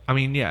 But I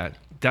mean, yeah,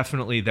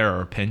 definitely there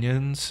are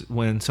opinions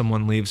when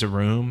someone leaves a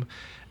room.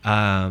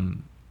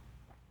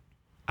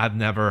 I've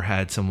never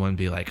had someone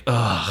be like,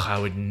 "Oh, I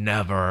would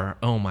never."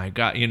 Oh my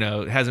God,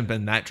 it hasn't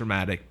been that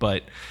dramatic,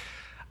 but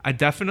I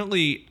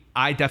definitely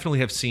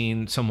have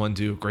seen someone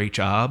do a great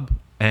job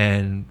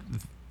and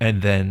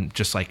then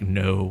just like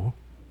them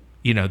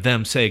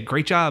say,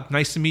 "Great job,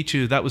 nice to meet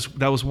you. That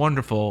was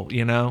wonderful."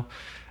 There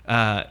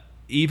are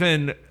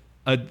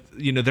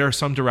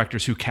some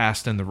directors who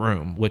cast in the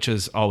room, which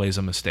is always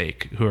a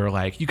mistake. Who are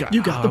like, "You got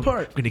the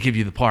part. I'm going to give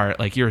you the part.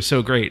 Like you're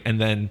so great,"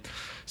 and then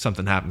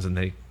something happens and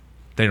they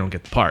don't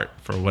get the part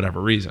for whatever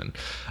reason.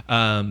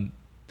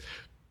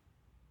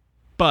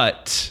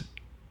 But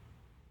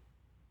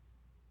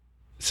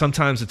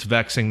sometimes it's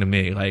vexing to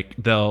me. Like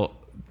they'll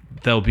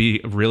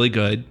be really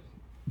good.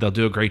 They'll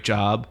do a great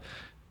job.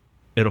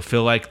 It'll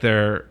feel like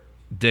they're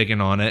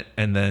digging on it,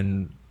 and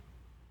then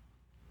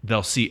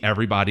they'll see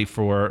everybody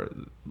for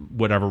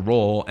whatever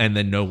role, and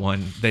then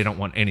they don't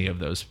want any of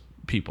those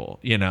people,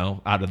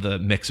 out of the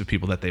mix of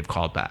people that they've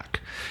called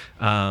back.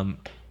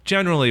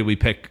 Generally, we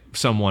pick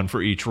someone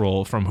for each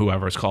role from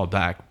whoever's called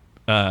back,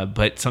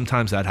 but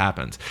sometimes that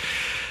happens.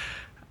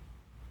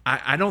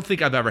 I don't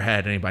think I've ever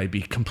had anybody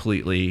be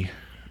completely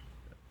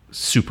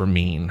super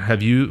mean.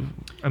 Have you?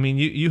 I mean,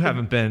 you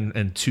haven't been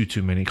in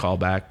too many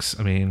callbacks.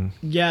 I mean,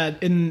 yeah,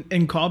 in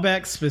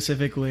callbacks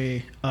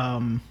specifically,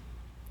 I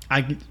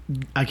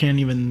can't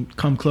even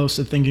come close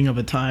to thinking of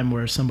a time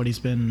where somebody's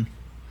been.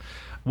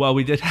 Well,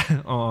 we did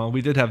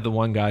have the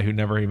one guy who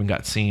never even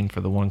got seen for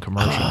the one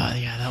commercial.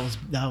 Yeah,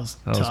 that was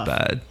tough.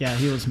 Bad. Yeah,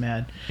 he was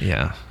mad.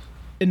 Yeah.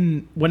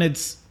 And when in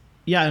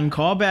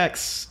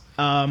callbacks,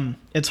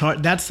 it's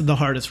hard. That's the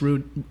hardest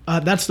room.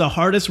 That's the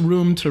hardest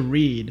room to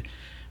read,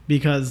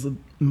 because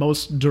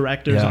most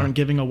directors aren't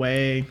giving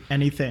away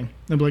anything.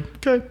 They'll be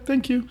like, "Okay,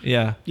 thank you."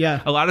 Yeah. Yeah.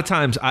 A lot of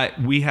times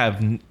we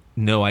have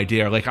no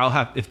idea. Like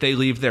if they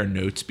leave their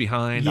notes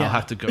behind, I'll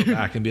have to go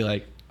back and be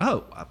like,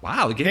 "Oh,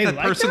 wow, they gave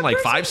that person like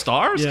 5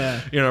 stars?"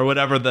 Yeah. Or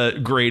whatever the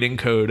grading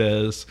code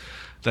is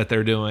that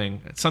they're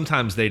doing.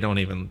 Sometimes they don't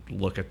even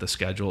look at the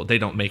schedule. They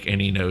don't make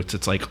any notes.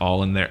 It's like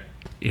all in there.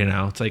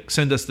 It's like,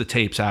 send us the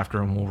tapes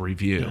after and we'll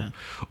review. Yeah.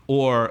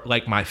 Or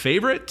like my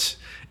favorite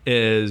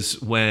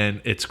is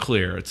when it's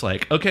clear. It's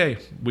like, okay,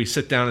 we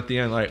sit down at the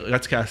end, like,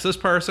 let's cast this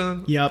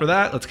person for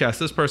that. Let's cast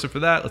this person for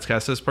that. Let's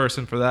cast this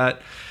person for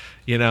that.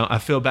 I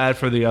feel bad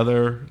for the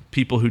other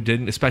people who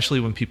didn't,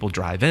 especially when people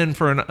drive in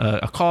for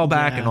a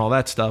callback and all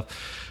that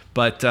stuff.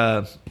 But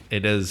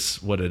it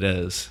is what it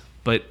is.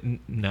 But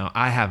no,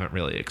 I haven't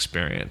really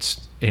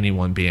experienced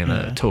anyone being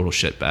a total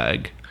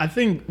shitbag. I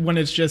think when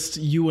it's just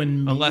you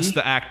and me. Unless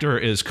the actor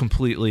is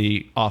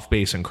completely off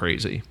base and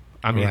crazy.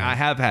 I mean, I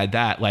have had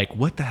that. Like,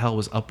 what the hell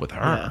was up with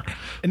her? Yeah.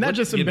 And that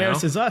just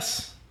embarrasses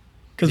us.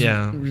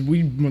 Because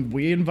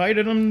we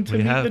invited them to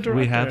meet the director.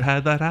 We have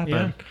had that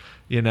happen.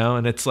 Yeah.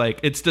 And it's like,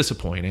 it's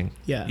disappointing.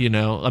 Yeah.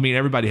 I mean,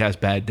 everybody has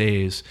bad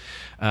days.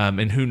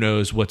 And who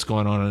knows what's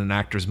going on in an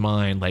actor's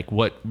mind, like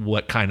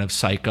what kind of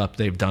psych up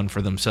they've done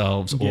for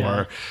themselves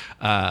or,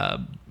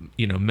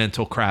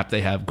 mental crap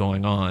they have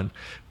going on.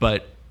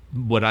 But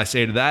what I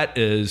say to that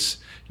is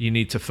you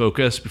need to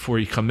focus before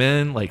you come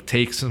in, like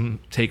take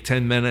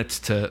 10 minutes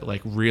to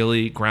like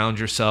really ground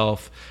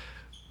yourself.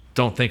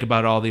 Don't think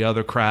about all the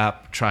other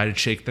crap. Try to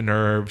shake the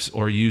nerves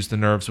or use the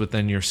nerves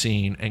within your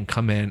scene and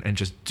come in and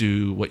just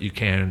do what you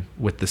can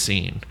with the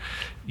scene.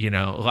 A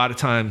lot of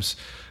times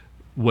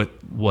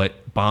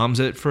what bombs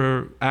it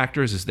for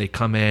actors is they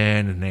come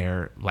in and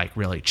they're like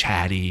really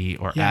chatty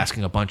or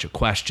asking a bunch of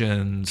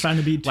questions. Trying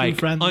to be too like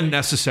friendly.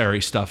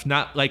 Unnecessary stuff.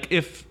 Not like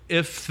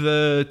if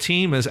the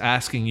team is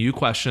asking you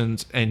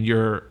questions and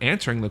you're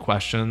answering the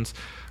questions,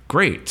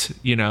 great,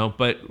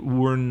 but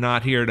we're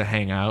not here to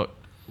hang out.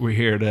 we're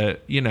here to,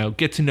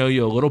 get to know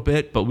you a little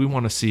bit, but we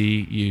want to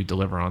see you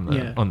deliver on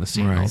the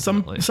scene. Right.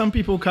 Some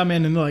people come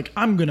in and they're like,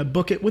 I'm gonna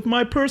book it with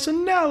my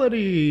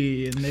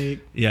personality, and they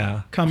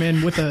come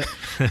in with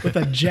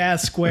a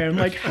jazz square. I'm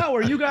like, how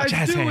are you guys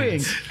doing?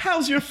 Hands.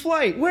 How's your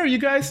flight? Where are you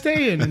guys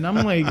staying? And I'm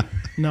like,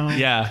 no,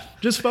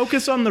 just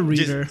focus on the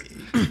reader.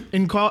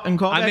 In call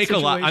I make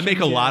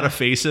a lot of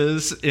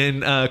faces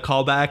in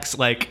callbacks.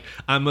 Like,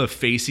 I'm a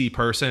facey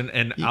person,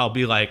 and I'll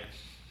be like,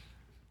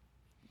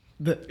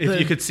 if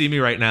you could see me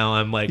right now,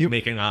 I'm like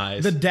making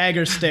eyes. The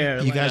dagger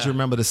stare. You guys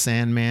remember the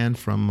Sandman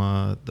from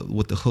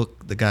with the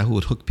hook, the guy who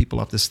would hook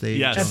people off the stage?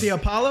 Yes. At the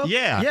Apollo?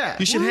 Yeah.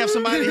 You should have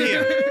somebody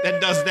here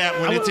that does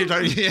that when it's your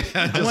turn.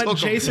 I want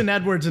Jason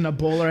Edwards in a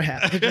bowler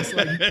hat. Just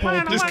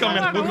come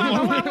in.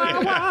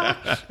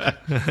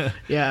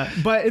 Yeah.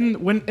 But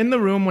in the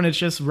room when it's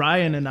just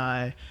Ryan and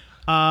I,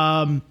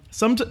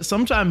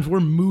 sometimes we're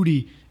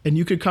moody. And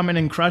you could come in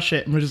and crush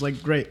it, and we're just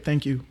like, great,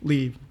 thank you,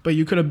 leave. But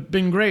you could have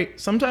been great.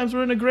 Sometimes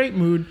we're in a great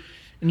mood,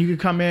 and you could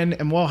come in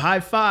and we'll high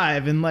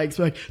five and like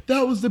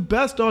that was the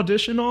best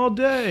audition all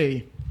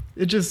day.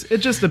 It just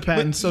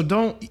depends. So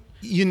don't.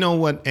 You know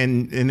what?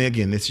 And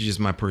again, this is just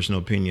my personal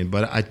opinion,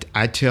 but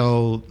I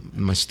tell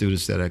my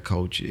students that I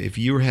coach, if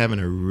you're having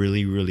a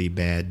really, really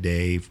bad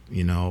day,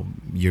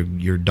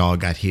 your dog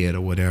got hit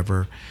or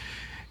whatever,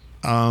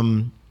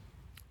 tell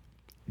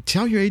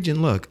your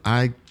agent, look,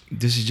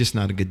 this is just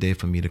not a good day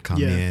for me to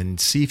come in.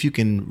 See if you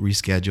can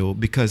reschedule,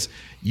 because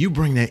you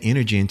bring that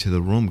energy into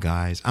the room,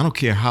 guys. I don't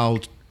care how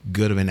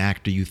good of an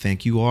actor you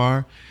think you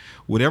are.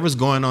 Whatever's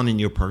going on in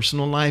your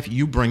personal life,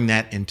 you bring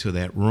that into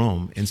that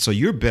room. And so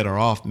you're better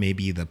off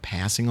maybe either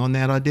passing on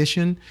that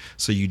audition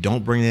so you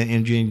don't bring that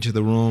energy into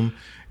the room,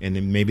 and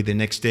then maybe the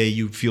next day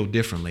you feel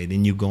differently.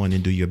 Then you go in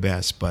and do your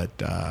best. But,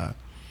 I'm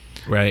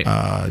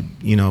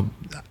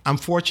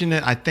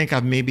fortunate. I think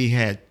I've maybe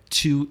had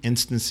 2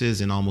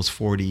 instances in almost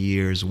 40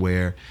 years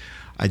where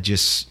I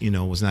just,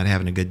 was not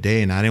having a good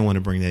day, and I didn't want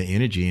to bring that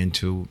energy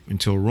into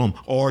a room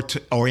or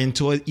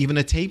into even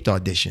a taped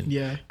audition.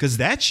 Yeah. Because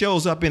that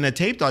shows up in a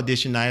taped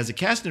audition. Now, as a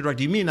casting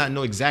director, you may not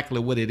know exactly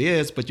what it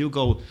is, but you'll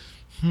go,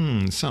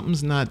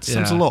 something's a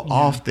little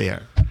off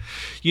there.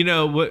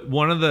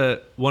 One of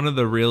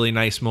the really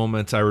nice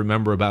moments I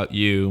remember about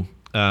you,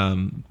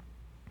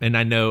 and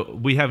I know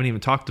we haven't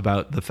even talked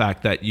about the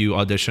fact that you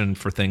auditioned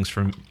for things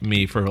for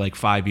me for like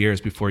 5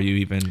 years before you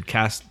even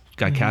got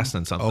cast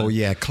on something. Oh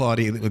yeah,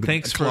 Claudia.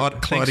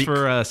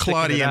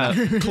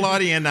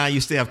 Claudia and I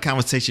used to have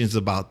conversations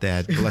about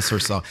that. Bless her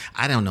soul.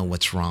 I don't know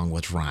what's wrong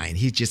with Ryan.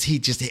 He just.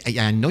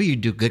 I know you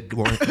do good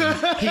work.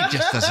 He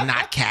just does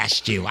not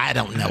cast you. I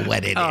don't know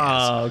what it is.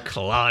 Oh,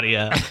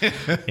 Claudia,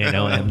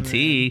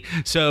 MT.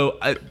 So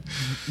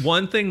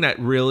one thing that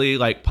really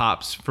like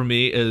pops for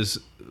me is,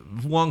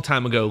 a long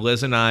time ago,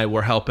 Liz and I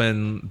were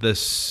helping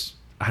this,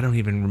 I don't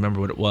even remember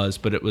what it was,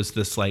 but it was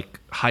this like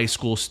high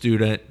school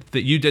student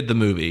that you did the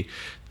movie.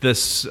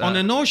 This on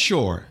the North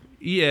Shore.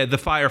 Yeah, the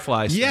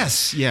Firefly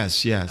stuff.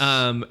 Yes.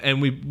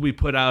 And we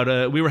put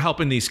out we were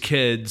helping these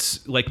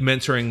kids, like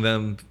mentoring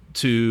them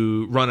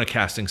to run a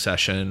casting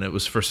session. It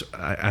was for,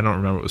 I don't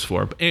remember what it was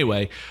for. But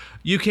anyway,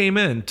 you came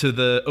in to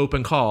the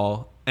open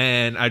call,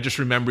 and I just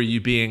remember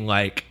you being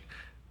like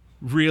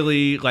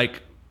really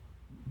like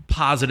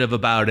positive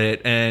about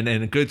it and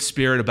in a good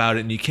spirit about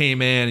it, and you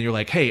came in and you're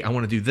like, hey, I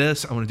want to do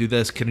this,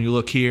 can you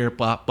look here,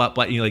 blah blah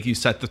blah. You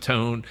set the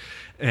tone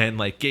and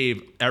like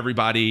gave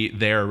everybody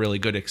there a really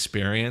good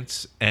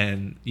experience,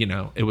 and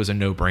it was a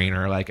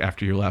no-brainer. Like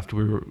after you left,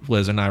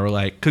 Liz and I were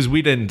like, because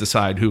we didn't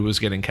decide who was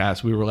getting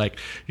cast, we were like,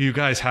 you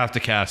guys have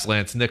to cast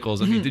Lance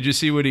Nichols. I mean, did you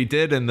see what he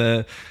did in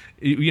the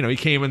he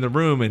came in the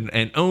room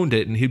and owned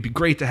it, and he'd be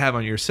great to have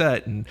on your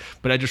set.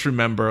 But I just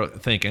remember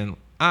thinking,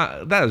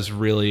 that is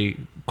really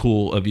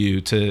cool of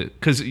you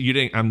because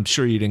I'm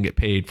sure you didn't get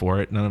paid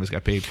for it. None of us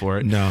got paid for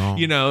it. No.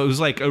 It was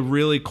like a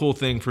really cool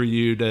thing for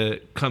you to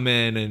come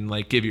in and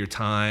like give your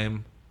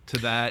time to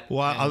that.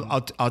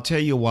 Well, I'll tell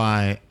you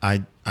why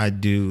I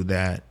do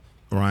that,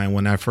 Ryan.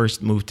 When I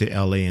first moved to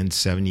LA in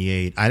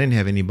 78, I didn't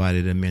have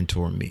anybody to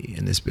mentor me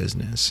in this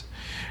business.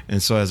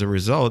 And so as a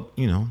result,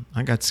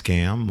 I got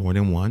scammed more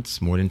than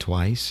once, more than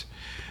twice.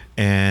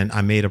 And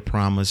I made a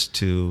promise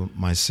to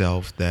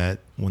myself that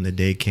when the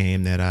day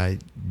came that I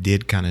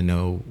did kind of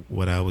know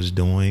what I was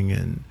doing,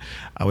 and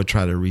I would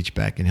try to reach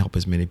back and help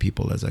as many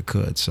people as I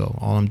could. So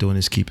all I'm doing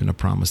is keeping a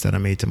promise that I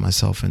made to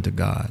myself and to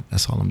God.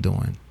 That's all I'm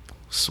doing.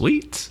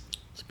 Sweet.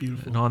 It's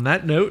beautiful. And on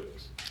that note,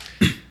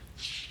 I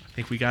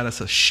think we got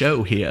us a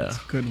show here.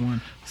 Good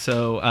one.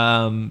 So,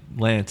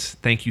 Lance,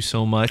 thank you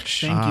so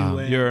much. Thank you,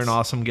 Lance. You're an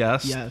awesome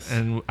guest. Yes.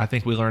 And I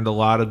think we learned a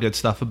lot of good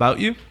stuff about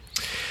you.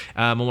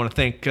 I want to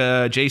thank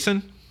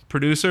Jason,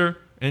 producer,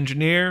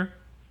 engineer,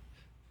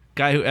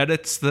 guy who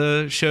edits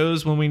the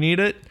shows when we need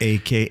it.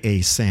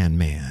 AKA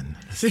Sandman.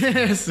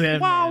 Sandman.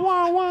 Wow,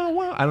 wow, wow,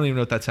 wow. I don't even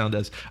know what that sound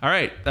does. All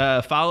right.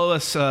 Follow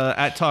us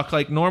at Talk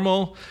Like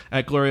Normal,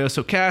 at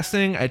Glorioso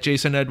Casting, at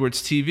Jason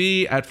Edwards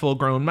TV, at Full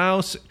Grown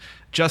Mouse,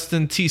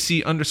 Justin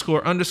TC __ on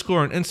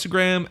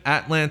Instagram,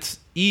 at Lance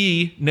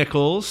E.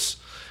 Nichols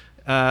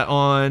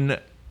on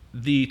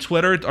The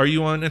Twitter, are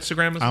you on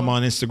Instagram as well? I'm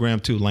on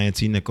Instagram too,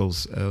 Lance E.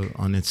 Nichols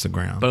on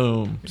Instagram.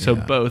 Boom. So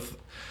both.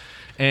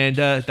 And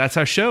that's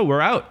our show.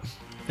 We're out.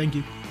 Thank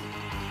you.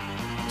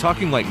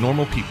 Talking Like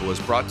Normal People is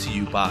brought to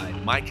you by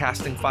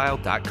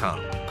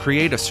mycastingfile.com.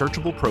 Create a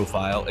searchable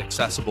profile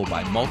accessible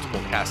by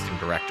multiple casting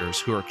directors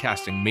who are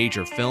casting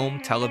major film,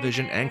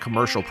 television, and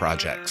commercial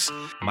projects.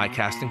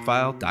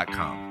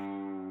 mycastingfile.com.